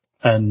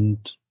 and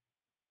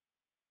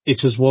it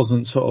just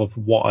wasn't sort of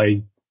what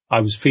I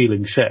was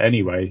feeling shit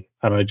anyway,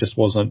 and I just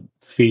wasn't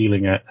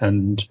feeling it,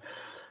 and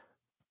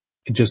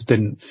it just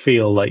didn't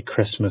feel like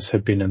Christmas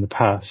had been in the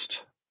past.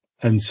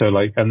 And so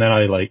like, and then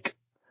I like,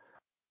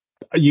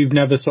 you've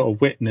never sort of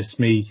witnessed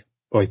me,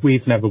 like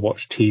we've never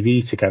watched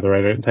TV together,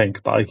 I don't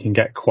think, but I can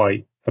get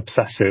quite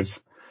obsessive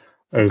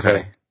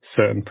over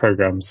certain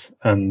programs,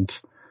 and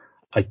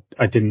I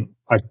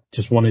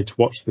just wanted to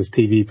watch this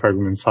TV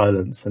program in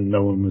silence, and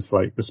no one was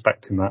like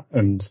respecting that.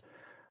 And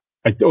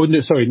I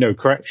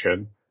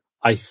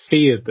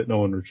feared that no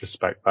one would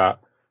respect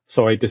that,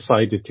 so I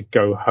decided to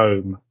go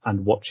home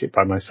and watch it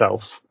by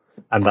myself,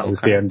 and that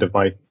was the end of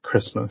my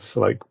Christmas.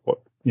 Like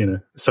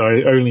so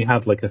I only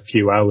had like a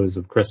few hours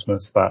of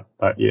Christmas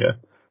that year,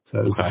 so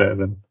it was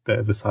a bit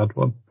of a sad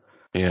one.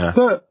 Yeah,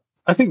 but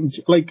I think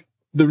like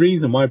the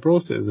reason why I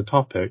brought it as a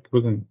topic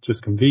wasn't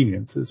just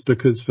convenience. It's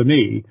because for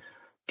me,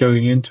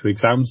 going into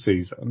exam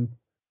season,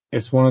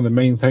 it's one of the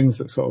main things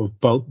that's sort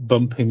of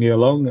bumping me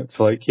along.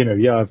 It's like,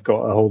 I've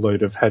got a whole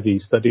load of heavy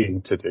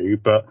studying to do,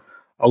 but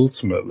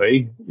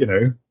ultimately,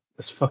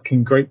 there's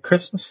fucking great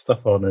Christmas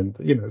stuff on, and,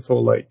 it's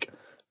all like,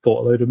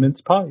 bought a load of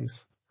mince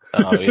pies.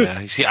 Oh, yeah.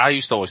 You see, I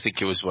used to always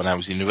think it was when I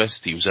was in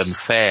university, it was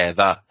unfair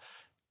that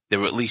there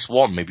were at least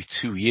 1, maybe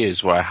 2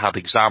 years where I had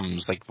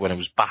exams, like when I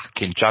was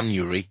back in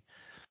January.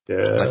 Yeah.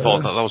 And I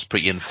thought that was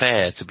pretty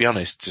unfair, to be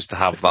honest, just to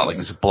have that like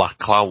as a black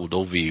cloud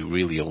over you,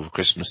 really, over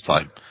Christmas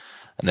time.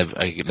 I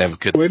never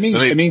could. Well,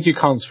 it means you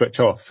can't switch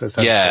off.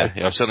 Yeah,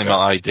 certainly what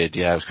I did.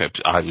 Yeah,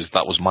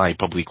 that was my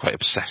probably quite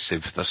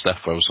obsessive stuff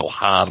where I was so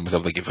hard on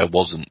myself. Like if I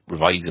wasn't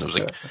revising, I was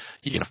like,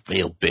 "You're gonna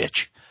fail,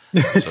 bitch."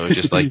 So it was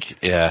just like,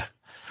 yeah.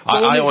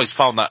 I always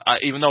found that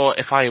even though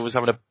if I was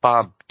having a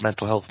bad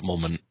mental health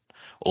moment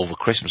over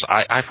Christmas,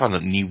 I found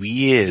that New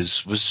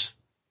Year's was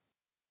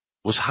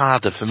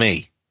harder for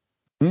me.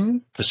 For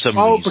some reason.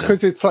 Oh,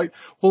 because it's like,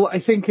 well,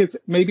 I think is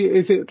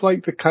it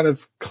like the kind of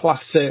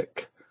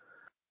classic,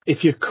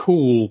 if you're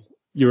cool,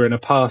 you're in a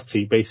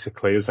party,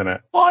 basically, isn't it?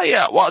 Oh,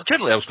 yeah. Well,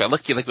 generally I was quite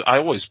lucky. Like, I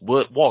always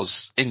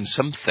was in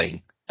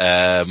something.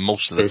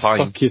 most of the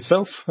time. Fuck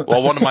yourself.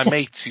 Well, one of my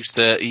mates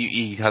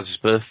he has his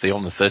birthday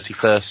on the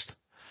 31st.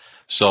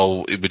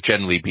 So it would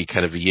generally be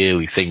kind of a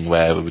yearly thing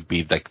where it would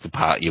be like the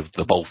party of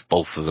the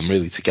both of them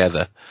really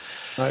together.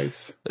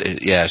 Nice.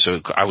 Yeah, so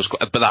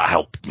but that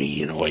helped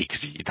me in a way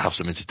because you'd have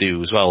something to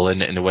do as well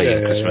in a way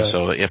at Christmas. Yeah.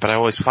 So yeah, but I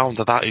always found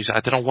that I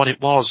don't know what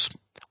it was.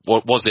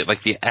 What was it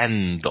like the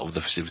end of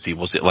the festivity?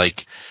 Was it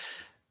like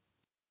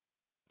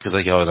because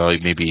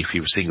like maybe if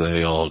you were single,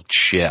 oh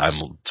shit,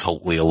 I'm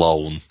totally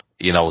alone,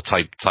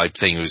 type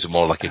thing. It was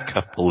more like a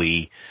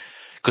coupley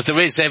because there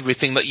is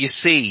everything that you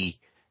see.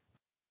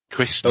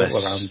 Christmas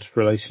all around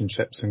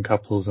relationships and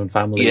couples and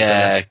families.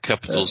 Yeah,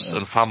 couples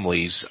and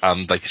families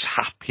and like this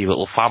happy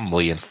little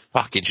family and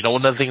fucking. Do you know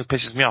another thing that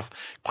pisses me off?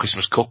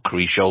 Christmas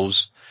cookery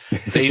shows.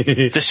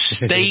 The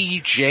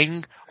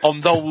staging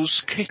on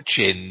those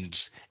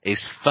kitchens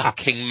is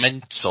fucking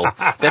mental.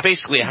 They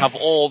basically have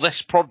all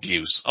this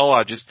produce.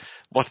 I just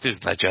watched this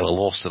Nigella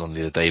Lawson on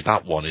the other day.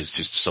 That one is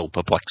just so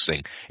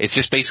perplexing. It's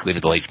just basically a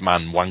middle-aged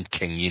man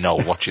wanking,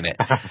 watching it.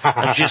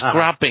 I'm just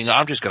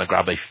going to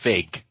grab a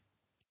fig.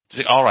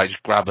 Alright,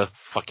 just grab a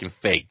fucking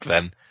fig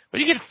then. Where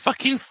do you get a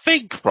fucking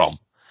fig from?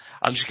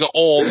 And she's got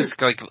all this,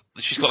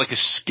 she's got like a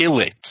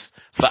skillet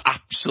for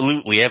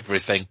absolutely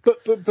everything. But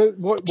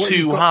what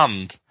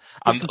Two-hand.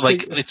 And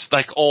it's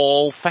like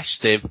all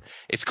festive.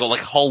 It's got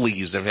like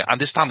hollies and everything. I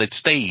understand it's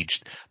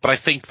staged, but I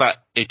think that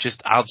it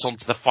just adds on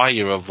to the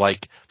fire of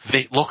like,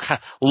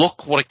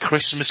 look what a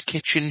Christmas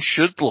kitchen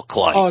should look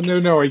like. Oh,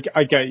 no,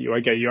 I get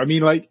you. I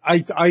mean, like,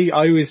 I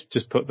always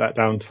just put that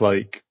down to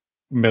like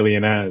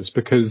millionaires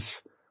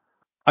because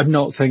I'm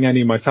not saying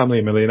any of my family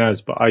are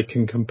millionaires, but I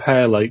can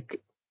compare, like,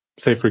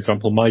 say, for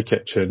example, my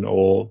kitchen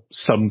or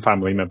some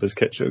family members'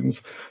 kitchens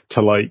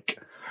to, like,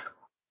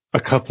 a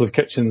couple of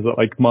kitchens that,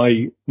 like,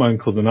 my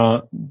uncles and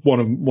aunt,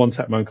 one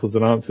set of my uncles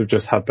and aunts have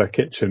just had their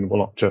kitchen, well,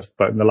 not just,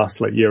 but in the last,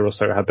 like, year or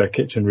so, had their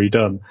kitchen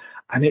redone.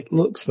 And it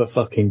looks the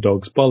fucking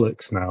dog's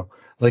bollocks now.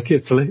 Like,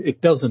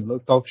 it doesn't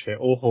look dog shit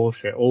or horse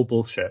shit or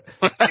bullshit.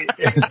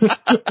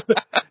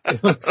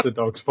 It looks the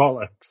dog's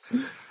bollocks.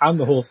 And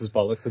the horse's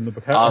bollocks and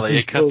the Are they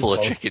a couple of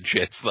chicken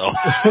shits, though?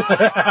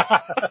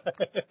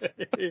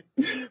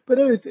 But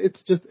no,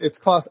 it's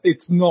class.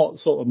 It's not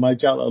sort of my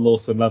Nigella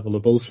Lawson level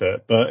of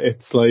bullshit, but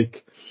it's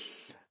like,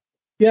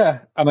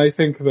 yeah, and I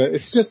think that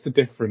it's just a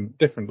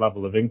different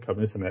level of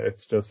income, isn't it?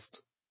 It's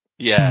just...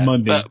 Yeah,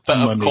 money, but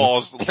money. Of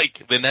course,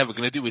 like, they're never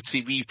going to do a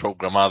TV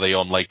program, are they,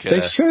 on, like...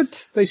 They should.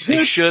 They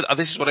should.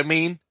 This is what I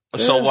mean.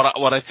 Yeah. So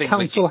what I think,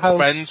 Council like, house,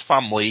 friends,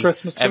 family,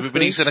 Christmas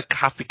everybody's in a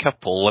happy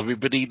couple,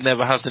 everybody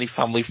never has any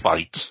family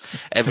fights,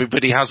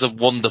 everybody has a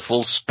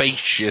wonderful,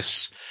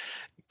 spacious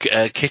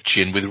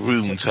kitchen with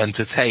room to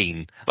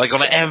entertain, like,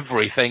 on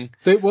everything.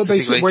 Derek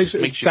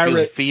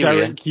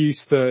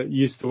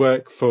used to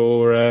work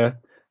for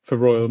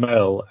Royal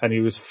Mail, and he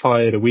was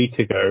fired a week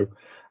ago.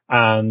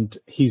 And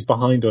he's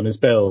behind on his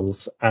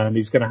bills, and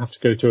he's going to have to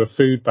go to a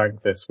food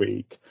bank this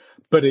week.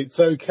 But it's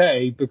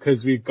okay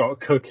because we've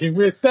got Cooking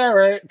with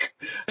Derek.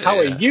 How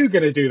are you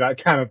going to do that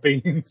can of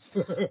beans?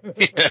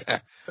 Yeah.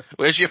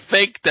 Where's your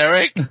fig,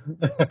 Derek?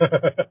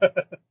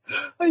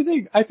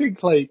 I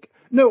think like,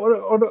 no,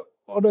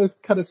 on a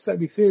kind of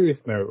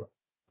semi-serious note,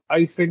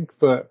 I think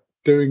that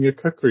doing a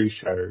cookery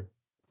show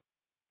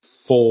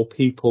for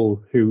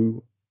people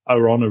who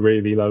are on a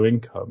really low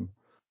income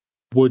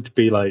would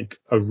be like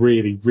a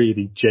really,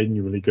 really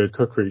genuinely good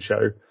cookery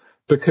show,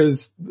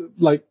 because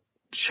like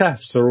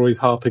chefs are always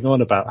harping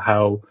on about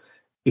how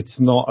it's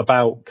not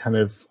about kind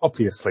of,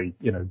 obviously,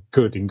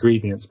 good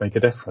ingredients make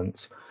a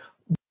difference,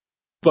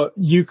 but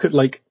you could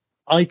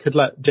I could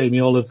let Jamie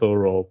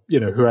Oliver or,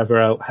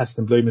 whoever else,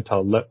 Heston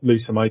Blumenthal, let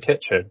loose in my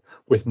kitchen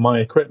with my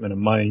equipment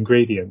and my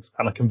ingredients,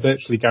 and I can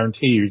virtually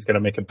guarantee you he's going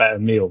to make a better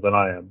meal than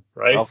I am,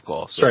 right? Of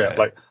course. Straight up.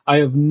 Like, I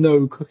have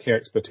no cooking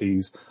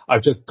expertise.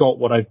 I've just got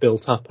what I've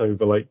built up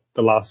over, like,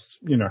 the last,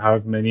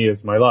 however many years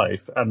of my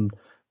life, and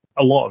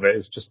a lot of it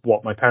is just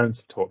what my parents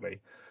have taught me.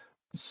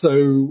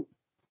 So,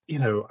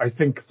 I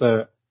think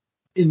that,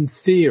 in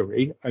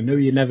theory, I know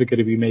you're never going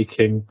to be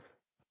making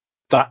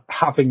that,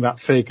 having that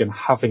fig and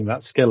having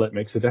that skillet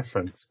makes a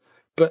difference.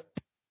 But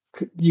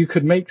you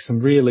could make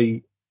some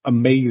really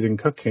amazing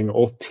cooking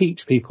or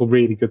teach people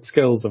really good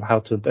skills of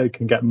how they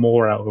can get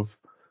more out of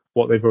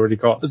what they've already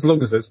got, as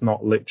long as it's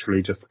not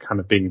literally just a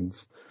can of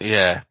beans.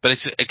 Yeah, but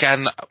it's,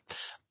 again,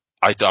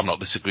 I'm not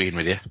disagreeing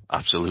with you.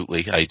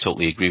 Absolutely. I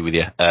totally agree with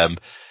you.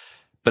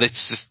 But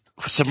it's just,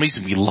 for some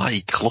reason, we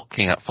like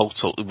looking at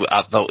photos,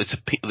 though it's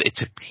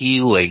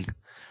appealing.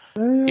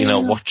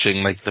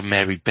 Watching like the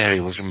Mary Berry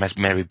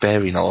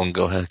not long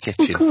ago, her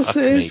kitchen. Of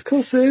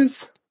course it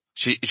is.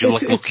 She's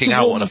like looking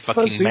out on a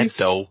fucking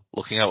meadow,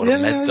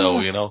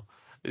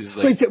 It's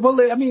like, well,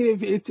 I mean,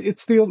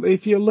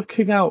 if you're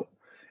looking out,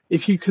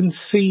 if you can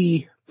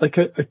see like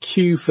a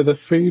queue for the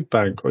food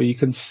bank, or you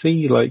can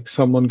see like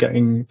someone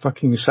getting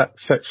fucking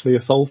sexually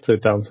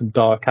assaulted down some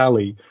dark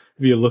alley,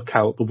 if you look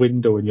out the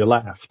window on your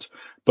left,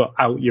 but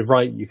out your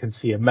right you can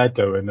see a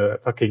meadow and a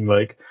fucking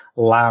like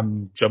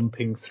lamb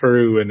jumping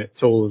through, and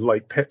it's all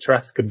like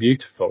picturesque and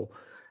beautiful.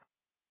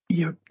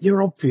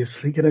 you're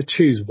obviously going to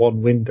choose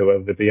one window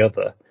over the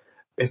other.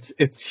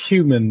 It's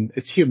human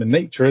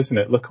nature, isn't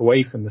it? Look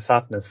away from the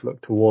sadness,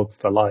 look towards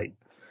the light.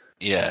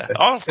 Yeah.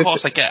 Of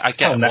course, I get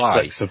how why.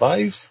 Netflix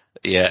survives.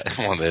 Yeah.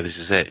 Well, this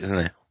is it, isn't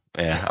it?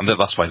 Yeah. And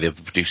that's why the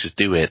producers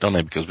do it, don't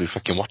they? Because we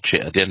fucking watch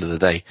it at the end of the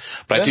day.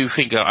 But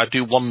I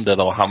do wonder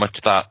though how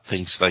much that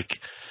thing's like.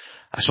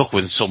 I spoke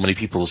with so many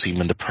people who seem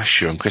under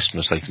pressure on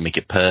Christmas, like to make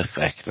it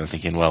perfect. And I'm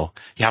thinking, well,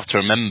 you have to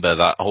remember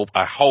that.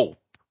 I hope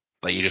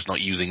that you're just not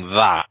using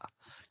that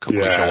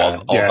cookery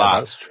show or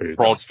that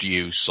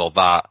produce or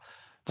that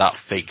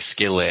fake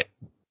skillet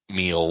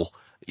meal,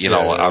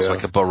 as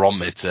like a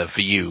barometer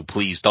for you.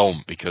 Please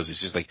don't, because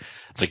it's just like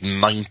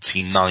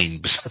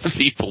 99% of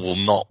people will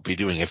not be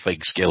doing a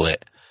fake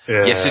skillet.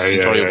 Yes,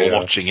 it's enjoyable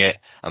watching it,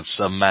 and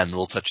some men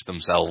will touch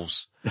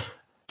themselves,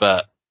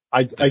 but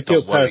I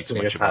feel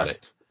personally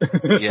attacked.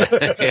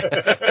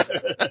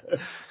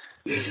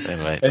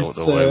 Anyway, don't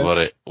worry about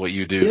it. What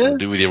you do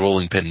with your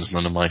rolling pins,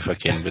 none of my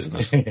fucking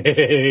business.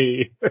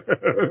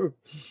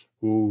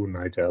 Ooh,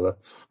 Nigella.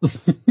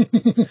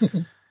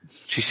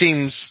 She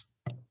seems.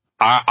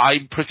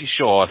 I'm pretty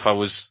sure if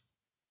I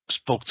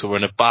spoke to her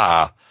in a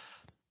bar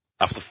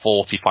after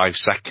 45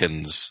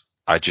 seconds,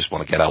 I just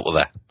want to get out of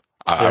there.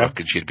 I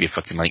reckon she'd be a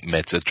fucking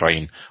nightmare to try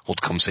and hold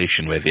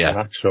conversation with. Yeah.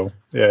 Actual.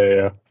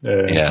 Yeah.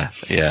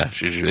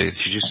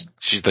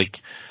 She's like,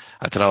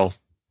 I don't know.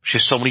 She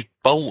has so many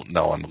bones.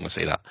 No, I'm not going to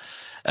say that.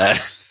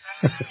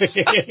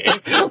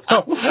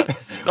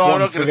 No, I'm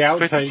not going to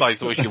criticise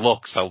the way she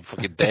looks. How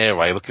fucking dare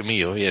I? Look at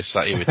me over here,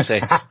 sat here with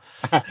tits.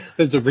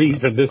 There's a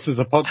reason this is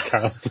a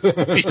podcast.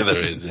 Yeah,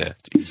 there is. Yeah,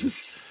 Jesus.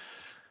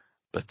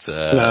 But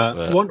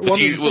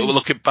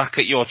looking back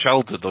at your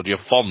childhood, though, do you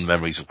have fond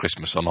memories of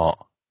Christmas or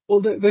not?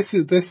 Well, this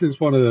is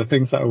one of the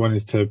things that I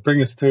wanted to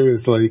bring us to.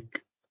 Is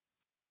like,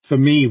 for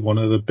me, one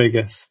of the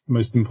biggest,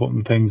 most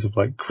important things of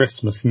like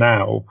Christmas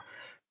now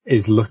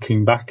is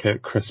looking back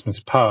at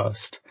Christmas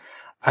past.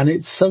 And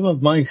it's some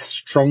of my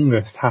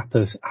strongest,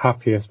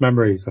 happiest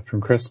memories are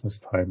from Christmas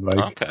time.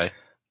 Like,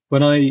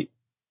 when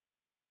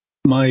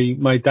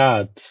my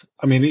dad,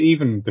 I mean,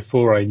 even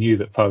before I knew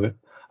that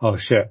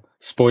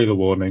spoiler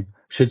warning,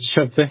 should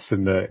shove this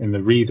in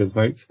the reader's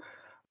notes.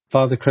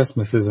 Father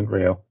Christmas isn't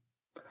real.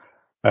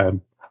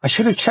 I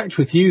should have checked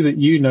with you that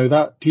you know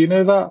that. Do you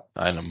know that?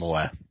 I'm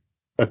aware.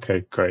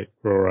 Okay, great.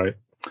 We're all right.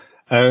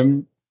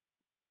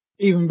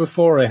 Even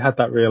before I had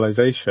that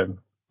realization,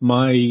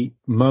 my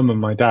mum and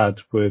my dad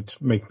would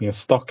make me a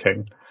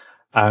stocking,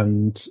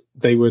 and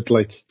they would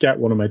like get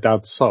one of my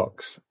dad's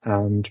socks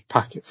and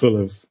pack it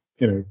full of,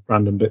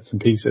 random bits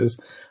and pieces,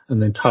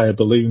 and then tie a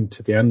balloon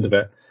to the end of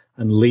it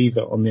and leave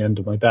it on the end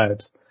of my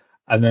bed.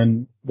 And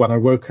then when I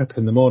woke up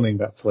in the morning,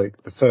 that's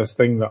like the first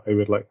thing that I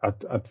would like,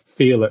 I'd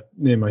feel it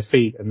near my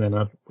feet, and then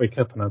I'd wake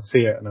up and I'd see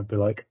it and I'd be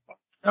like,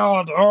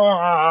 God,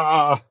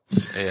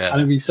 and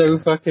it'd be so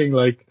fucking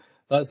like,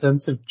 that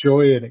sense of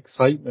joy and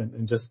excitement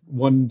and just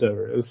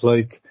wonder. It was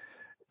like,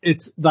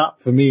 it's that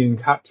for me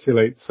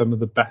encapsulates some of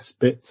the best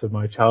bits of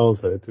my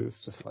childhood. It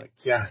was just like,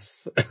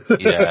 yes.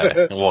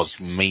 Yeah, it was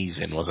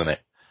amazing, wasn't it?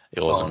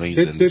 It was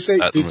amazing.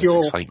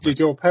 Did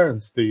your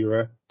parents do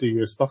your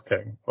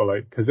stocking, or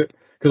like, because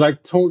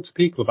I've talked to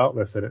people about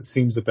this and it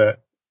seems a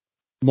bit.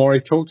 The more I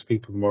talk to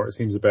people, the more it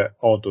seems a bit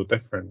odd or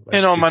different.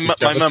 Like, my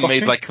mum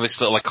made like this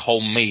little like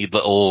homemade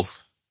little.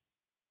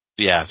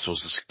 Yeah, so it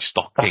was a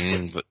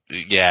stocking, but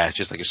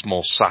just like a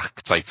small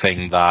sack type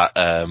thing that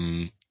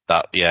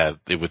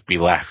it would be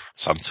left.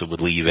 Santa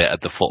would leave it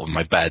at the foot of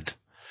my bed,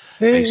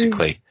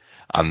 basically,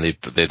 and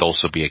there'd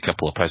also be a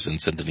couple of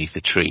presents underneath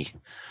the tree.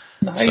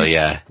 Nice. So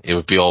it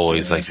would be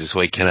always like just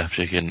waking up,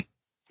 chicken,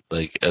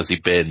 like, has he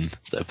been,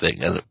 type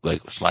thing, and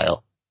like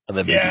smile, and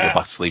then maybe go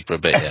back to sleep for a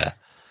bit.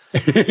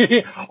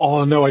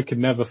 Oh no, I could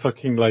never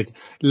fucking like,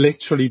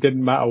 literally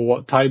didn't matter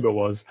what time it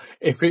was.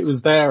 If it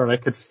was there and I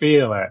could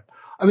feel it.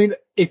 I mean,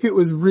 if it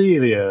was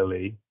really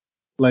early,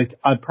 like,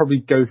 I'd probably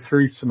go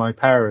through to my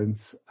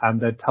parents and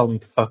they'd tell me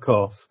to fuck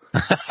off.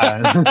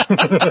 And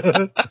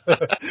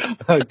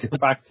I'd go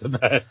back to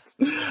bed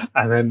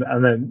and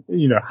then,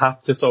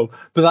 have to sort of,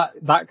 but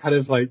that kind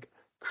of like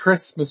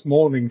Christmas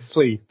morning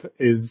sleep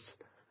is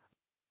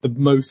the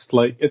most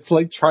like, it's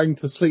like trying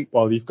to sleep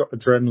while you've got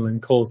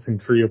adrenaline coursing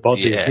through your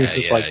body. You're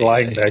just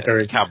lying there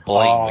going, you can't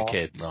blame the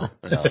kid, no.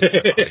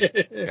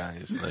 Exactly.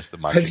 Guys, that's the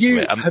magic of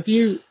it. Have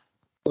you,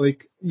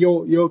 like,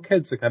 your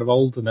kids are kind of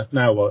old enough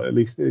now, or at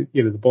least,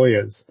 the boy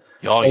is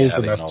old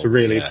enough to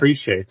really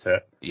appreciate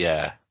it.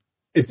 Yeah.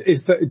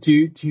 Is that, do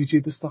you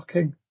do the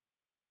stocking?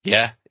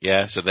 Yeah.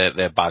 So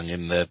they're bang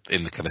in the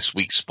kind of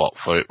sweet spot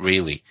for it,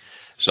 really.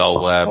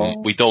 So,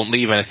 we don't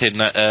leave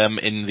anything,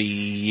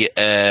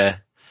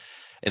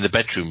 in the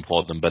bedroom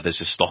for them, but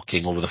there's a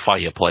stocking over the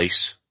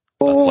fireplace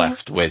that's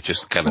left with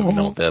just kind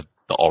of, the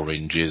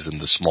oranges and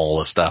the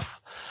smaller stuff.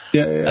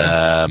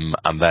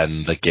 And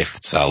then the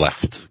gifts are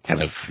left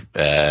kind of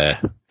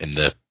in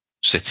the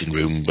sitting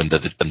room under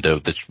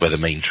where the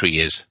main tree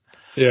is.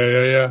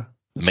 Yeah.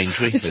 The main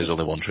tree? There's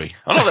only one tree.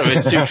 Oh no, there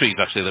is 2 trees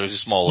actually. There is a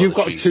smaller You've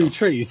got tree, 2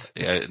 trees.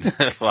 Yeah,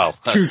 well.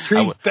 2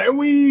 trees,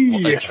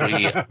 Dewi! A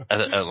tree.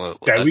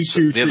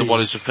 The other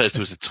one is referred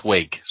to as a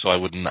twig, so I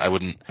wouldn't. A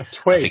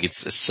twig? I think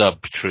it's a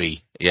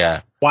sub-tree,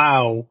 yeah.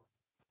 Wow.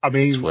 I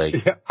mean,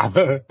 twig.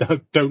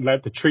 Don't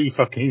let the tree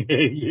fucking hear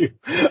you.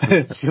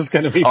 It's just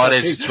going to be.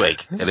 It is a twig.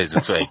 It is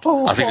a twig.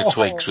 I think the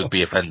twigs would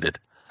be offended.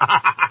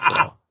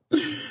 So.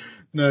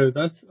 No,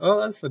 that's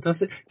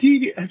fantastic.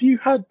 Have you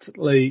had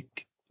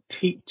like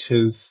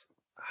teachers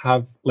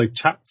have like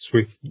chats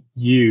with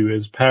you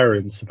as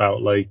parents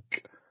about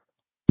like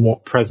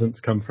what presents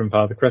come from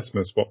Father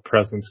Christmas, what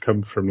presents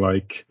come from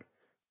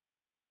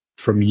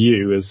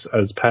you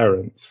as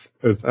parents?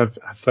 Have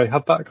they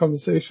had that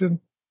conversation?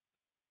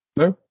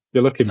 No?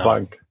 You're looking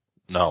blank.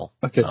 No.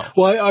 Okay. No.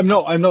 Well, I'm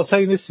not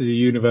saying this is a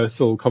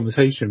universal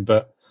conversation,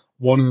 but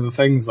one of the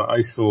things that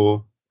I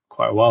saw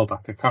quite a while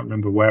back, I can't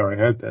remember where I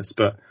heard this,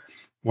 but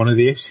one of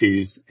the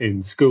issues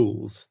in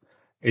schools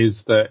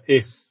is that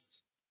if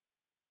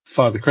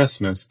Father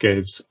Christmas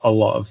gives a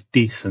lot of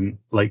decent,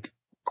 like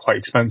quite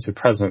expensive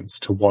presents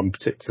to one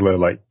particular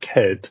like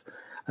kid,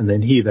 and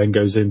then he then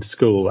goes into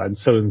school and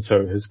so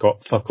has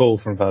got fuck all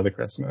from Father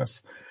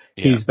Christmas,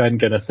 he's then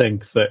going to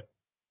think that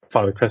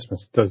Father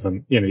Christmas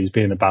doesn't, he's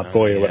being a bad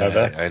boy or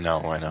whatever. I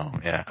know,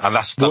 yeah. And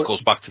that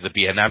goes back to the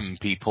B&M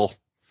people.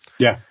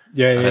 Yeah.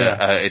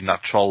 In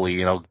that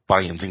trolley,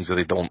 buying things that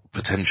they don't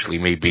potentially,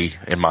 maybe,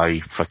 in my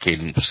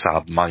fucking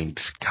sad mind,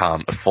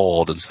 can't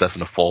afford and stuff,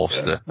 and are forced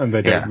to. And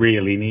they don't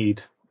really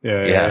need.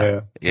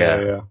 Yeah.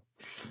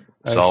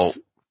 So,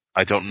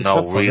 I don't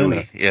know,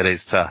 really. It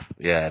is tough.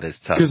 Yeah, it is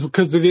tough.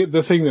 Because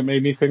the thing that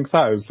made me think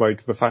that is,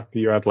 like, the fact that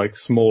you had, like,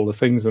 smaller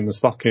things in the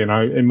stocking.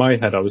 And in my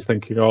head, I was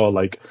thinking, are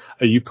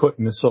you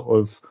putting a sort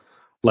of,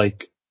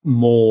 like,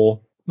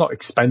 more, not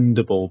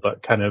expendable,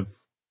 but kind of,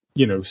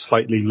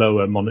 slightly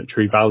lower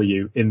monetary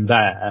value in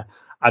there,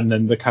 and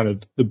then the kind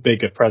of the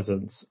bigger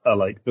presents are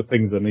like the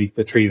things underneath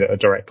the tree that are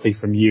directly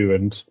from you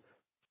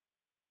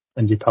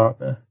and your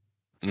partner.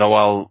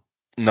 No,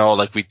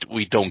 like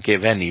we don't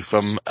give any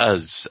from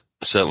us,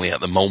 certainly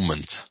at the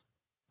moment.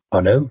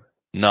 Oh no?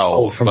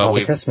 No, from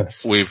Father Christmas.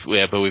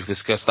 But we've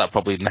discussed that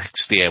probably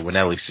next year when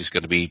Ellis is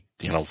going to be,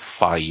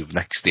 5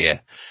 next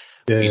year.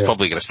 He's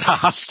probably going to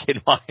start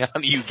asking, why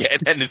aren't you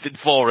getting anything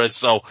for us?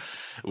 So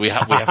we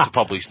have to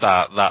probably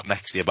start that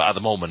next year. But at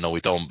the moment, no, we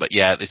don't. But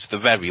yeah, it's the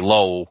very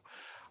low.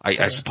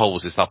 I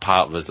suppose it's that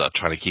part of us that are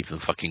trying to keep them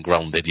fucking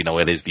grounded.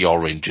 It is the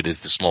orange, it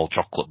is the small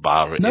chocolate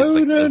bar. It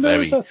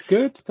is that's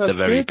good. That's the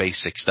very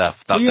basic stuff.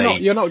 That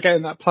you're not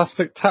getting that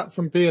plastic tap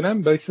from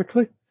B&M,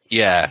 basically.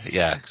 Yeah,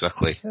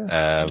 exactly.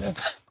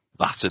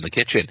 That's in the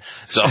kitchen.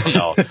 So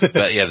no,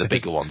 but yeah, the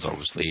bigger ones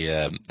obviously,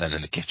 then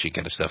in the kitchen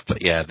kind of stuff.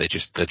 But yeah, they're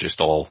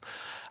just all,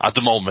 at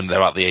the moment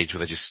they're at the age where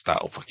they just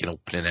start fucking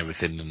opening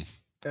everything. And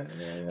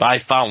But I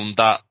found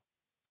that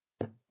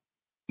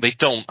they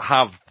don't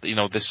have,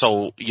 they're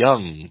so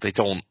young.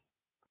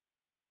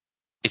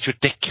 It's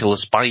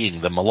ridiculous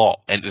buying them a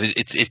lot, and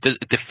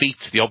it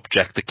defeats the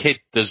object. The kid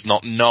does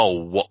not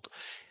know what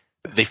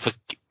they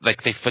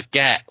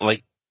forget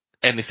like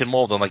anything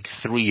more than like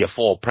 3 or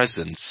 4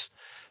 presents.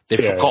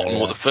 They've forgotten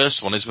what the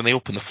first one is when they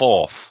open the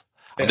fourth,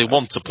 and they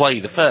want to play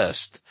the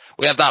first.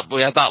 We had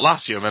that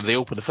last year. Remember, they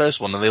opened the first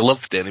one and they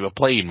loved it and they were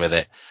playing with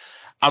it,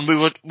 and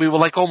we were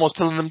like almost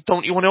telling them,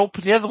 "Don't you want to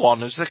open the other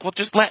one?" It was like, "Well,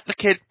 just let the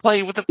kid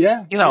play with the."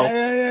 At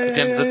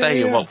the end of the day,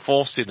 you're not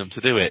forcing them to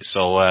do it.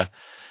 So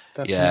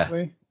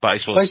definitely. But I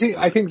suppose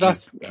I think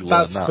that's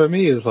for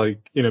me is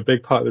like a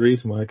big part of the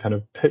reason why I kind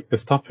of picked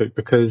this topic,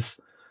 because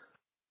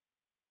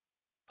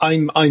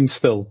I'm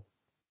still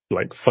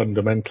like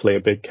fundamentally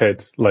a big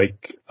kid.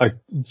 Like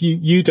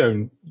you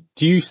don't.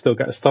 Do you still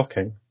get a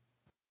stocking?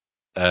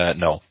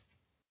 No.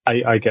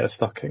 I get a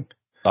stocking.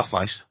 That's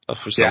nice.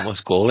 That's for something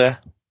cool, yeah.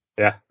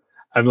 Yeah.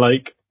 And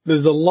like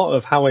there's a lot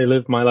of how I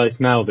live my life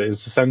now that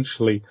is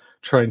essentially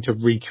trying to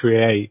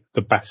recreate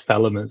the best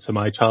elements of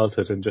my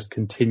childhood and just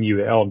continue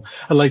it on.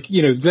 And like,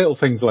 little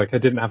things like I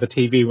didn't have a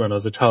TV when I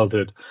was a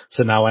childhood,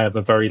 so now I have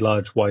a very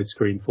large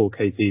widescreen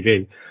 4K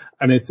TV.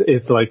 And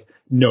it's like,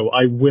 no,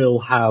 I will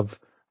have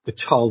the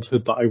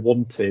childhood that I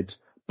wanted,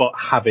 but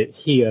have it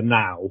here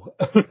now.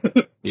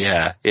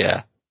 Yeah.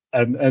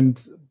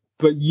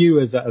 But you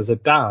as a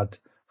dad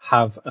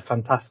have a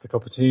fantastic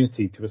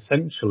opportunity to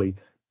essentially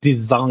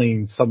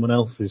design someone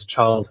else's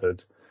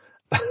childhood.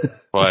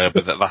 Well,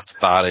 but that's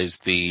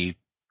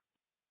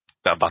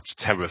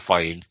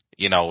terrifying,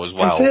 as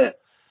well. Is it?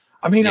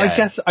 I mean,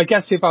 yeah. I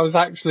guess if I was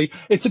actually,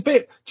 it's a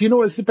bit, do you know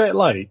what it's a bit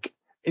like?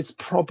 It's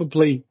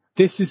probably,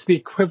 this is the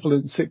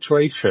equivalent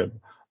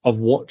situation of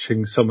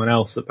watching someone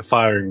else at the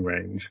firing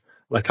range.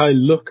 Like I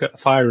look at a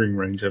firing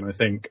range and I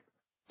think,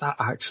 that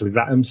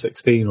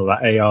M16 or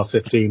that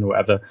AR-15 or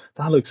whatever,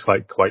 that looks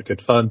like quite good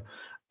fun.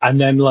 And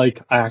then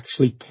like I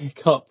actually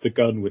pick up the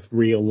gun with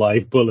real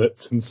live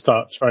bullets and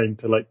start trying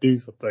to like do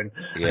something.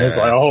 Yeah. And it's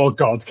like, oh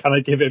God, can I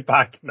give it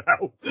back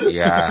now?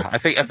 Yeah, I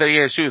think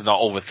it's true,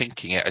 not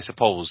overthinking it, I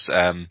suppose.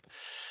 I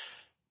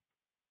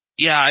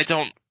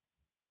don't.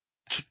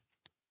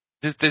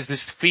 there's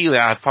this feeling,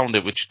 I found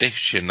it with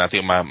tradition. I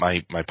think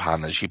my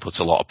partner, she puts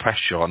a lot of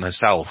pressure on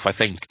herself, I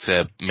think,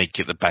 to make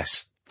it the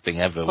best thing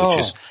ever,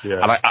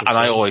 and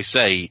I always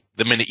say,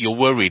 the minute you're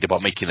worried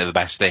about making it the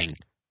best thing,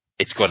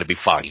 it's going to be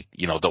fine.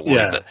 Don't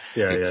worry that.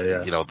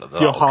 You know,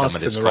 your heart's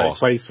in the right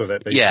place with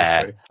it, basically.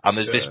 Yeah, and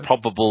there's this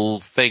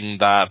probable thing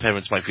that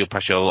parents might feel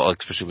pressure,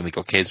 especially when they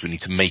got kids. We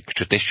need to make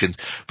traditions,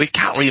 but you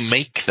can't really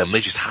make them. They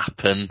just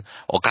happen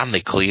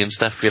organically and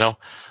stuff,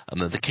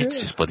 And the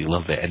kids just bloody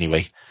love it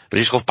anyway. But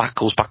it just goes back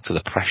to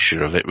the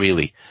pressure of it,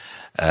 really.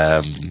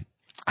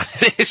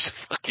 It is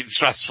a fucking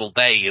stressful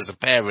day as a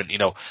parent.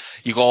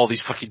 You got all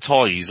these fucking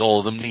toys. All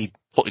of them need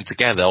putting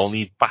together. All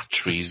need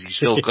batteries. You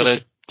still got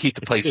to keep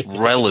the place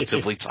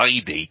relatively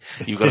tidy.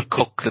 You've got to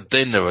cook the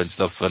dinner and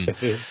stuff, and but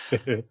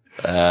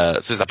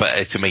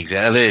it's amazing.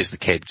 And it is the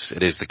kids.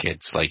 It is the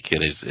kids. Like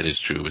it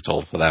is true. It's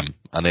all for them.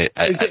 And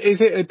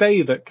is it a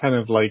day that kind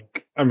of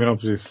like? I mean,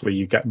 obviously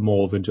you get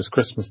more than just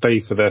Christmas Day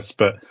for this,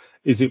 but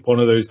is it one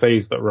of those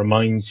days that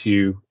reminds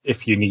you,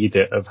 if you need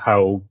it, of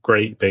how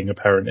great being a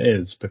parent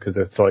is? Because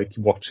it's like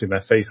watching their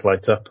face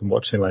light up and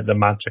watching like the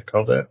magic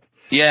of it.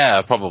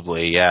 Yeah,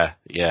 probably. Yeah,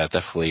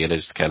 definitely. It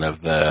is kind of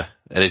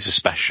it is a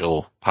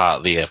special part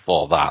of the year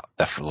for that,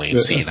 definitely,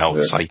 and seeing how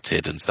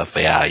excited and stuff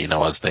they are,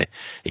 as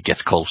it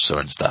gets closer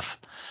and stuff.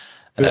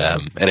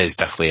 It is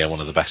definitely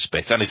one of the best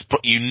bits, and it's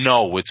going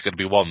to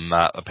be one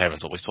that the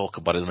parents always talk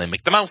about it and they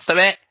make the most of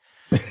it.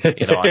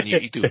 And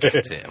you do get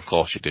it, of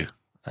course you do.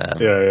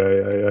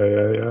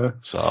 Yeah.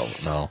 So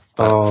no,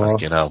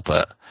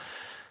 but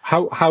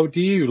how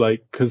do you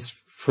because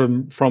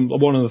from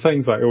one of the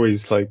things I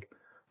always like.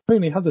 I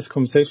only had this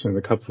conversation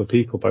with a couple of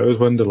people, but I always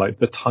wonder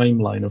the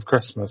timeline of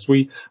Christmas.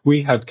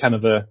 We had kind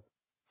of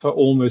for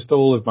almost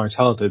all of my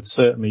childhood,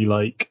 certainly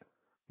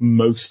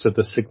most of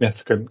the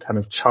significant kind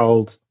of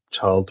child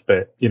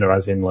bit,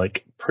 as in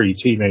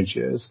pre-teenage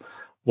years,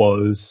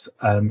 was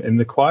in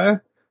the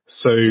choir.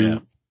 So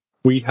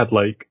we had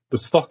the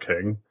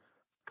stocking,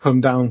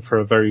 come down for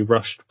a very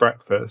rushed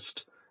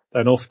breakfast,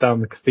 then off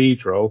down the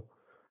cathedral,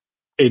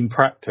 in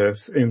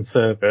practice, in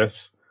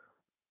service,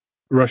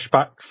 rush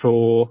back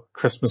for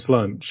Christmas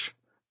lunch,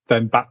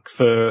 then back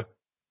for,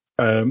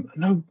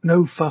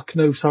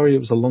 sorry, it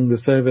was a longer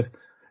service.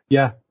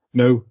 Yeah,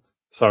 no,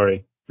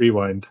 sorry,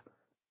 rewind.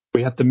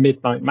 We had the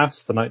midnight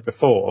mass the night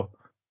before,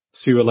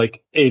 so you were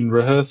in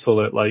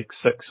rehearsal at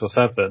 6 or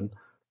 7,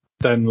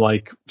 then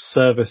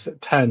service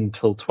at 10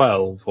 till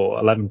 12 or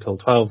 11 till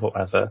 12 or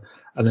whatever,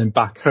 and then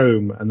back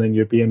home, and then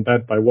you'd be in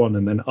bed by 1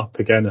 and then up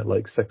again at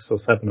 6 or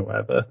 7 or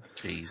whatever.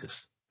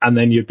 Jesus. And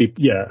then you'd be,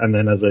 and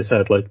then as I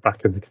said,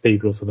 back in the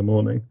cathedral for the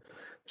morning.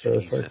 So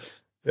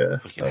Jesus.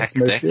 That's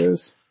most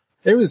years.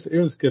 It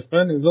was good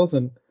fun. It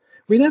wasn't,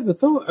 we never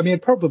thought, I mean,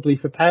 probably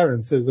for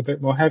parents it was a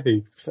bit more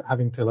heavy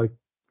having to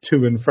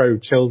to and fro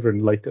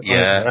children late at night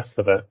and the rest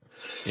of it.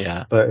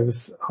 Yeah. But it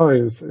was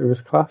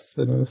class,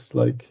 and it was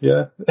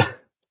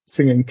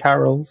singing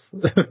carols.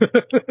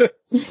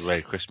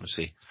 Very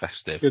Christmassy,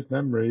 festive. Good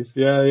memories.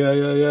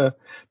 Yeah.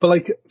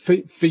 But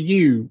for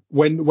you,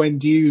 when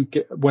do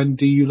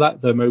you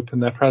let them open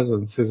their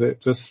presents? Is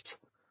it just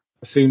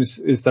as soon as,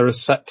 is there a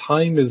set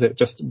time? Is it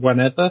just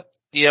whenever?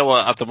 Yeah, well,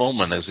 at the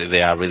moment, as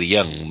they are really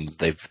young,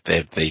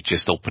 they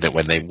just open it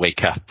when they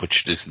wake up,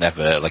 which is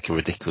never a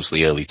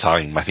ridiculously early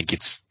time. I think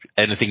it's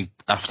anything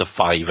after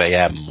 5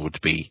 a.m. would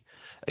be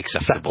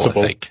acceptable. I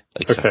think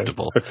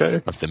acceptable.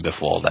 Okay. Nothing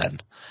before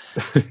then.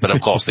 But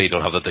of course, they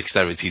don't have the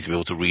dexterity to be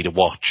able to read a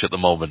watch at the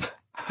moment.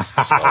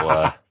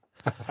 So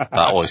that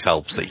always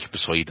helps that you can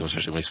persuade them,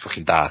 especially when it's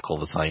fucking dark all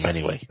the time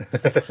anyway.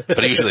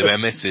 But usually my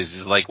missus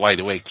is wide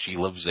awake, she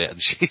loves it, and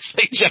she's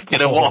checking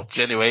her watch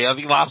anyway. I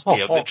think last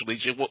year, literally,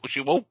 she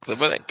woke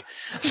them, I think.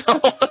 So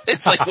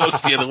it's goes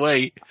the other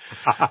way.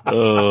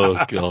 Oh,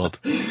 God.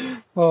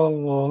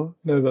 Oh,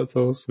 no, that's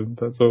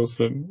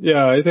awesome.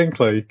 Yeah, I think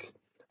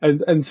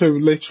and so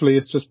literally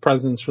it's just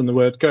presents from the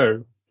word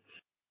go.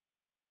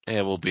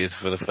 Yeah, we'll be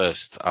for the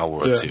first hour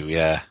or two,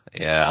 yeah.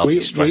 I'll be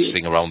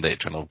stressing around it,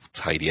 trying to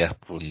tidy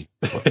up and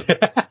put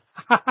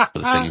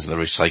the things in the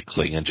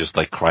recycling and just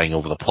crying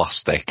over the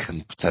plastic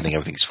and pretending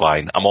everything's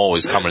fine. I'm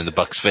always hammering the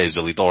Bucks Fizz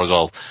early doors as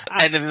well.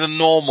 Anything that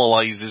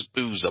normalises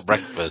booze at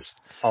breakfast.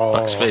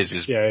 Bucks Fizz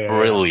is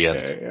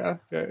brilliant.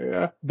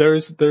 Yeah.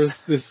 There's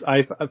this,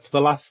 for the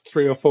last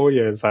 3 or 4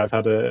 years, I've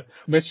had a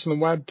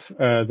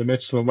the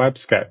Michelin Webb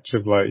sketch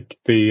of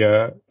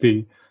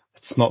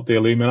it's not the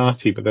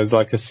Illuminati, but there's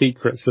a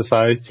secret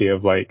society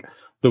of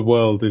the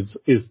world is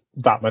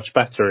that much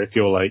better if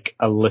you're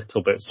a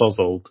little bit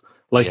sozzled.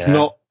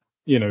 Not,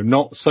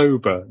 not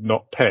sober,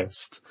 not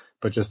pissed,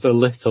 but just a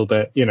little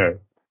bit,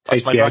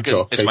 take the edge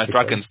off. It's my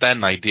Dragon's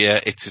Den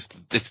idea. It's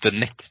the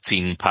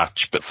nicotine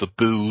patch, but for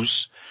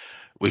booze,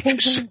 which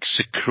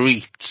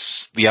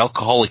secretes the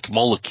alcoholic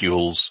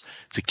molecules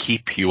to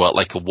keep you at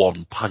a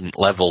 1 pint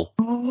level.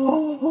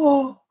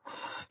 Oh,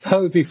 that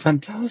would be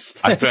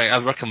fantastic. I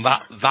reckon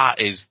that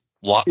is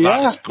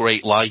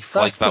great life.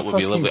 That would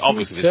be lovely.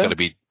 Obviously, there's going to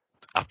be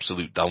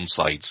absolute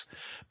downsides.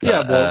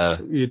 But,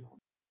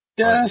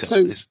 so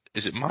is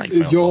it my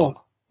final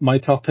thought? My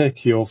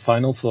topic, your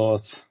final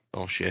thoughts.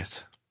 Oh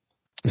shit.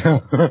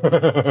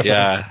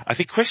 Yeah, I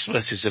think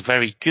Christmas is a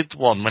very good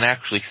one when I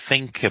actually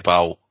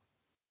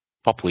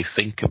properly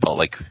think about,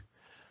 like,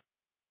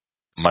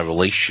 my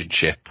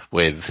relationship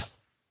with,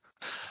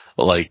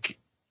 like,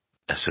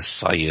 a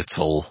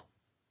societal.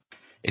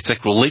 It's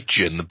like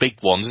religion, the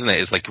big ones, isn't it?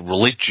 It's like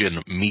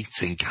religion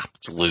meeting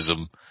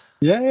capitalism.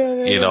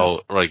 Yeah. You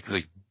know, like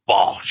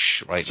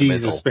bosh, right in the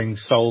middle. Jesus being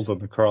sold on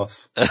the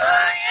cross.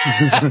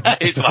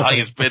 It's the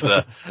highest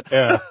bidder.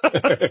 Yeah.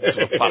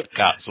 To a fat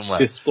cat somewhere.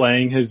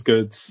 Displaying his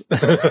goods.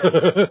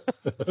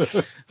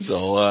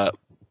 So,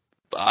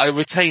 I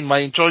retain my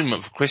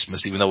enjoyment for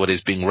Christmas, even though it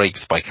is being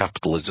raped by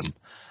capitalism.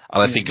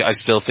 And I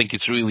still think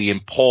it's really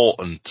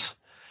important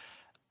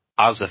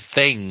as a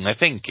thing, I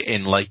think,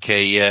 in like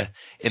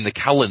in the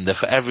calendar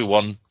for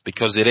everyone,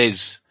 because it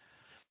is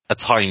a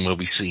time where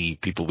we see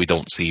people we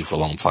don't see for a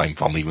long time,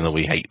 family, even though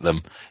we hate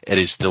them. It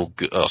is still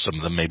good, or some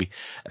of them maybe.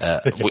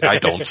 I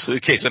don't, in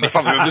case any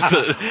family members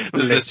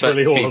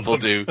people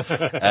do.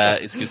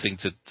 It's a good thing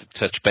to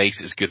touch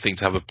base. It's a good thing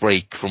to have a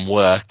break from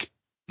work,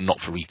 not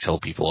for retail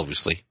people,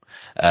 obviously.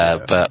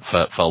 But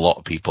for a lot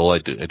of people, I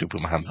do put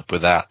my hands up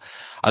with that.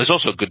 And it's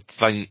also a good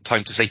time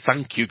to say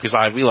thank you, because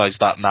I realise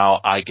that now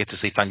I get to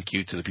say thank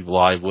you to the people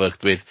I've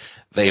worked with.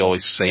 They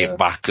always say it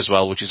back as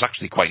well, which is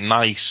actually quite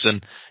nice.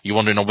 And you're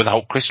wondering,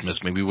 without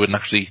Christmas, maybe we wouldn't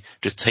actually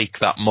just take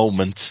that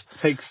moment.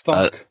 Take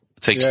stock.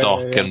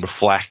 And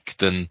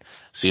reflect and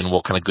seeing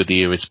what kind of good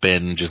year it's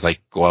been, just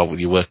like go out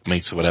with your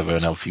workmates or whatever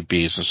and have a few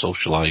beers and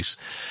socialise.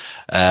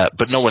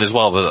 But knowing as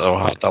well that there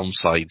are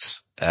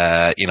downsides,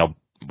 as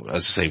I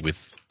say, with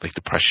like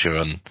the pressure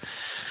and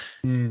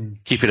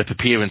keeping up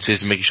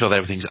appearances and making sure that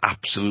everything's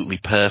absolutely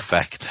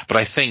perfect. But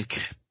I think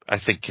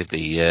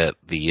the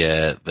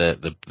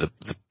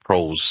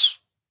pros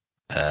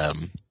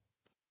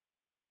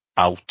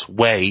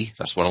outweigh.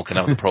 That's what I'm looking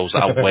at. The pros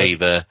outweigh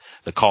the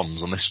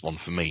cons on this one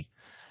for me.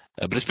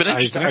 But it's been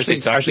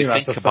interesting to actually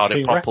think about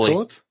it properly.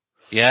 Record.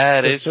 Yeah,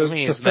 it is for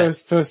me, isn't it?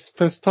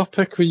 First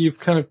topic where you've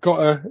kind of got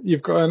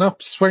an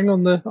upswing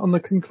on the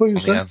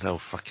conclusion. Oh, yeah, oh,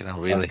 fucking hell,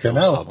 really?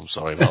 I'm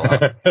sorry about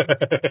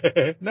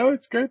that. No,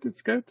 it's good.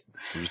 It's good.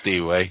 It was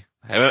the way.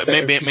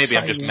 Maybe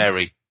I'm just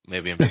merry.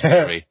 Maybe I'm just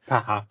merry.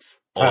 Perhaps.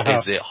 Or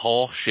is it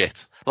horse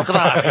shit? Look at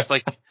that! I just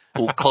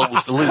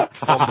closed the loop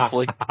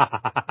wonderfully.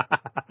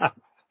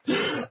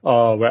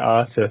 Oh, we're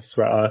artists.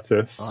 Well,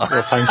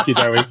 thank you,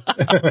 Derry.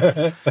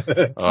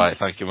 All right,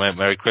 thank you, mate.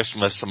 Merry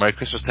Christmas, and Merry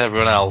Christmas to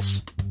everyone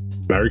else.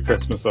 Merry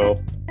Christmas,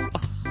 all.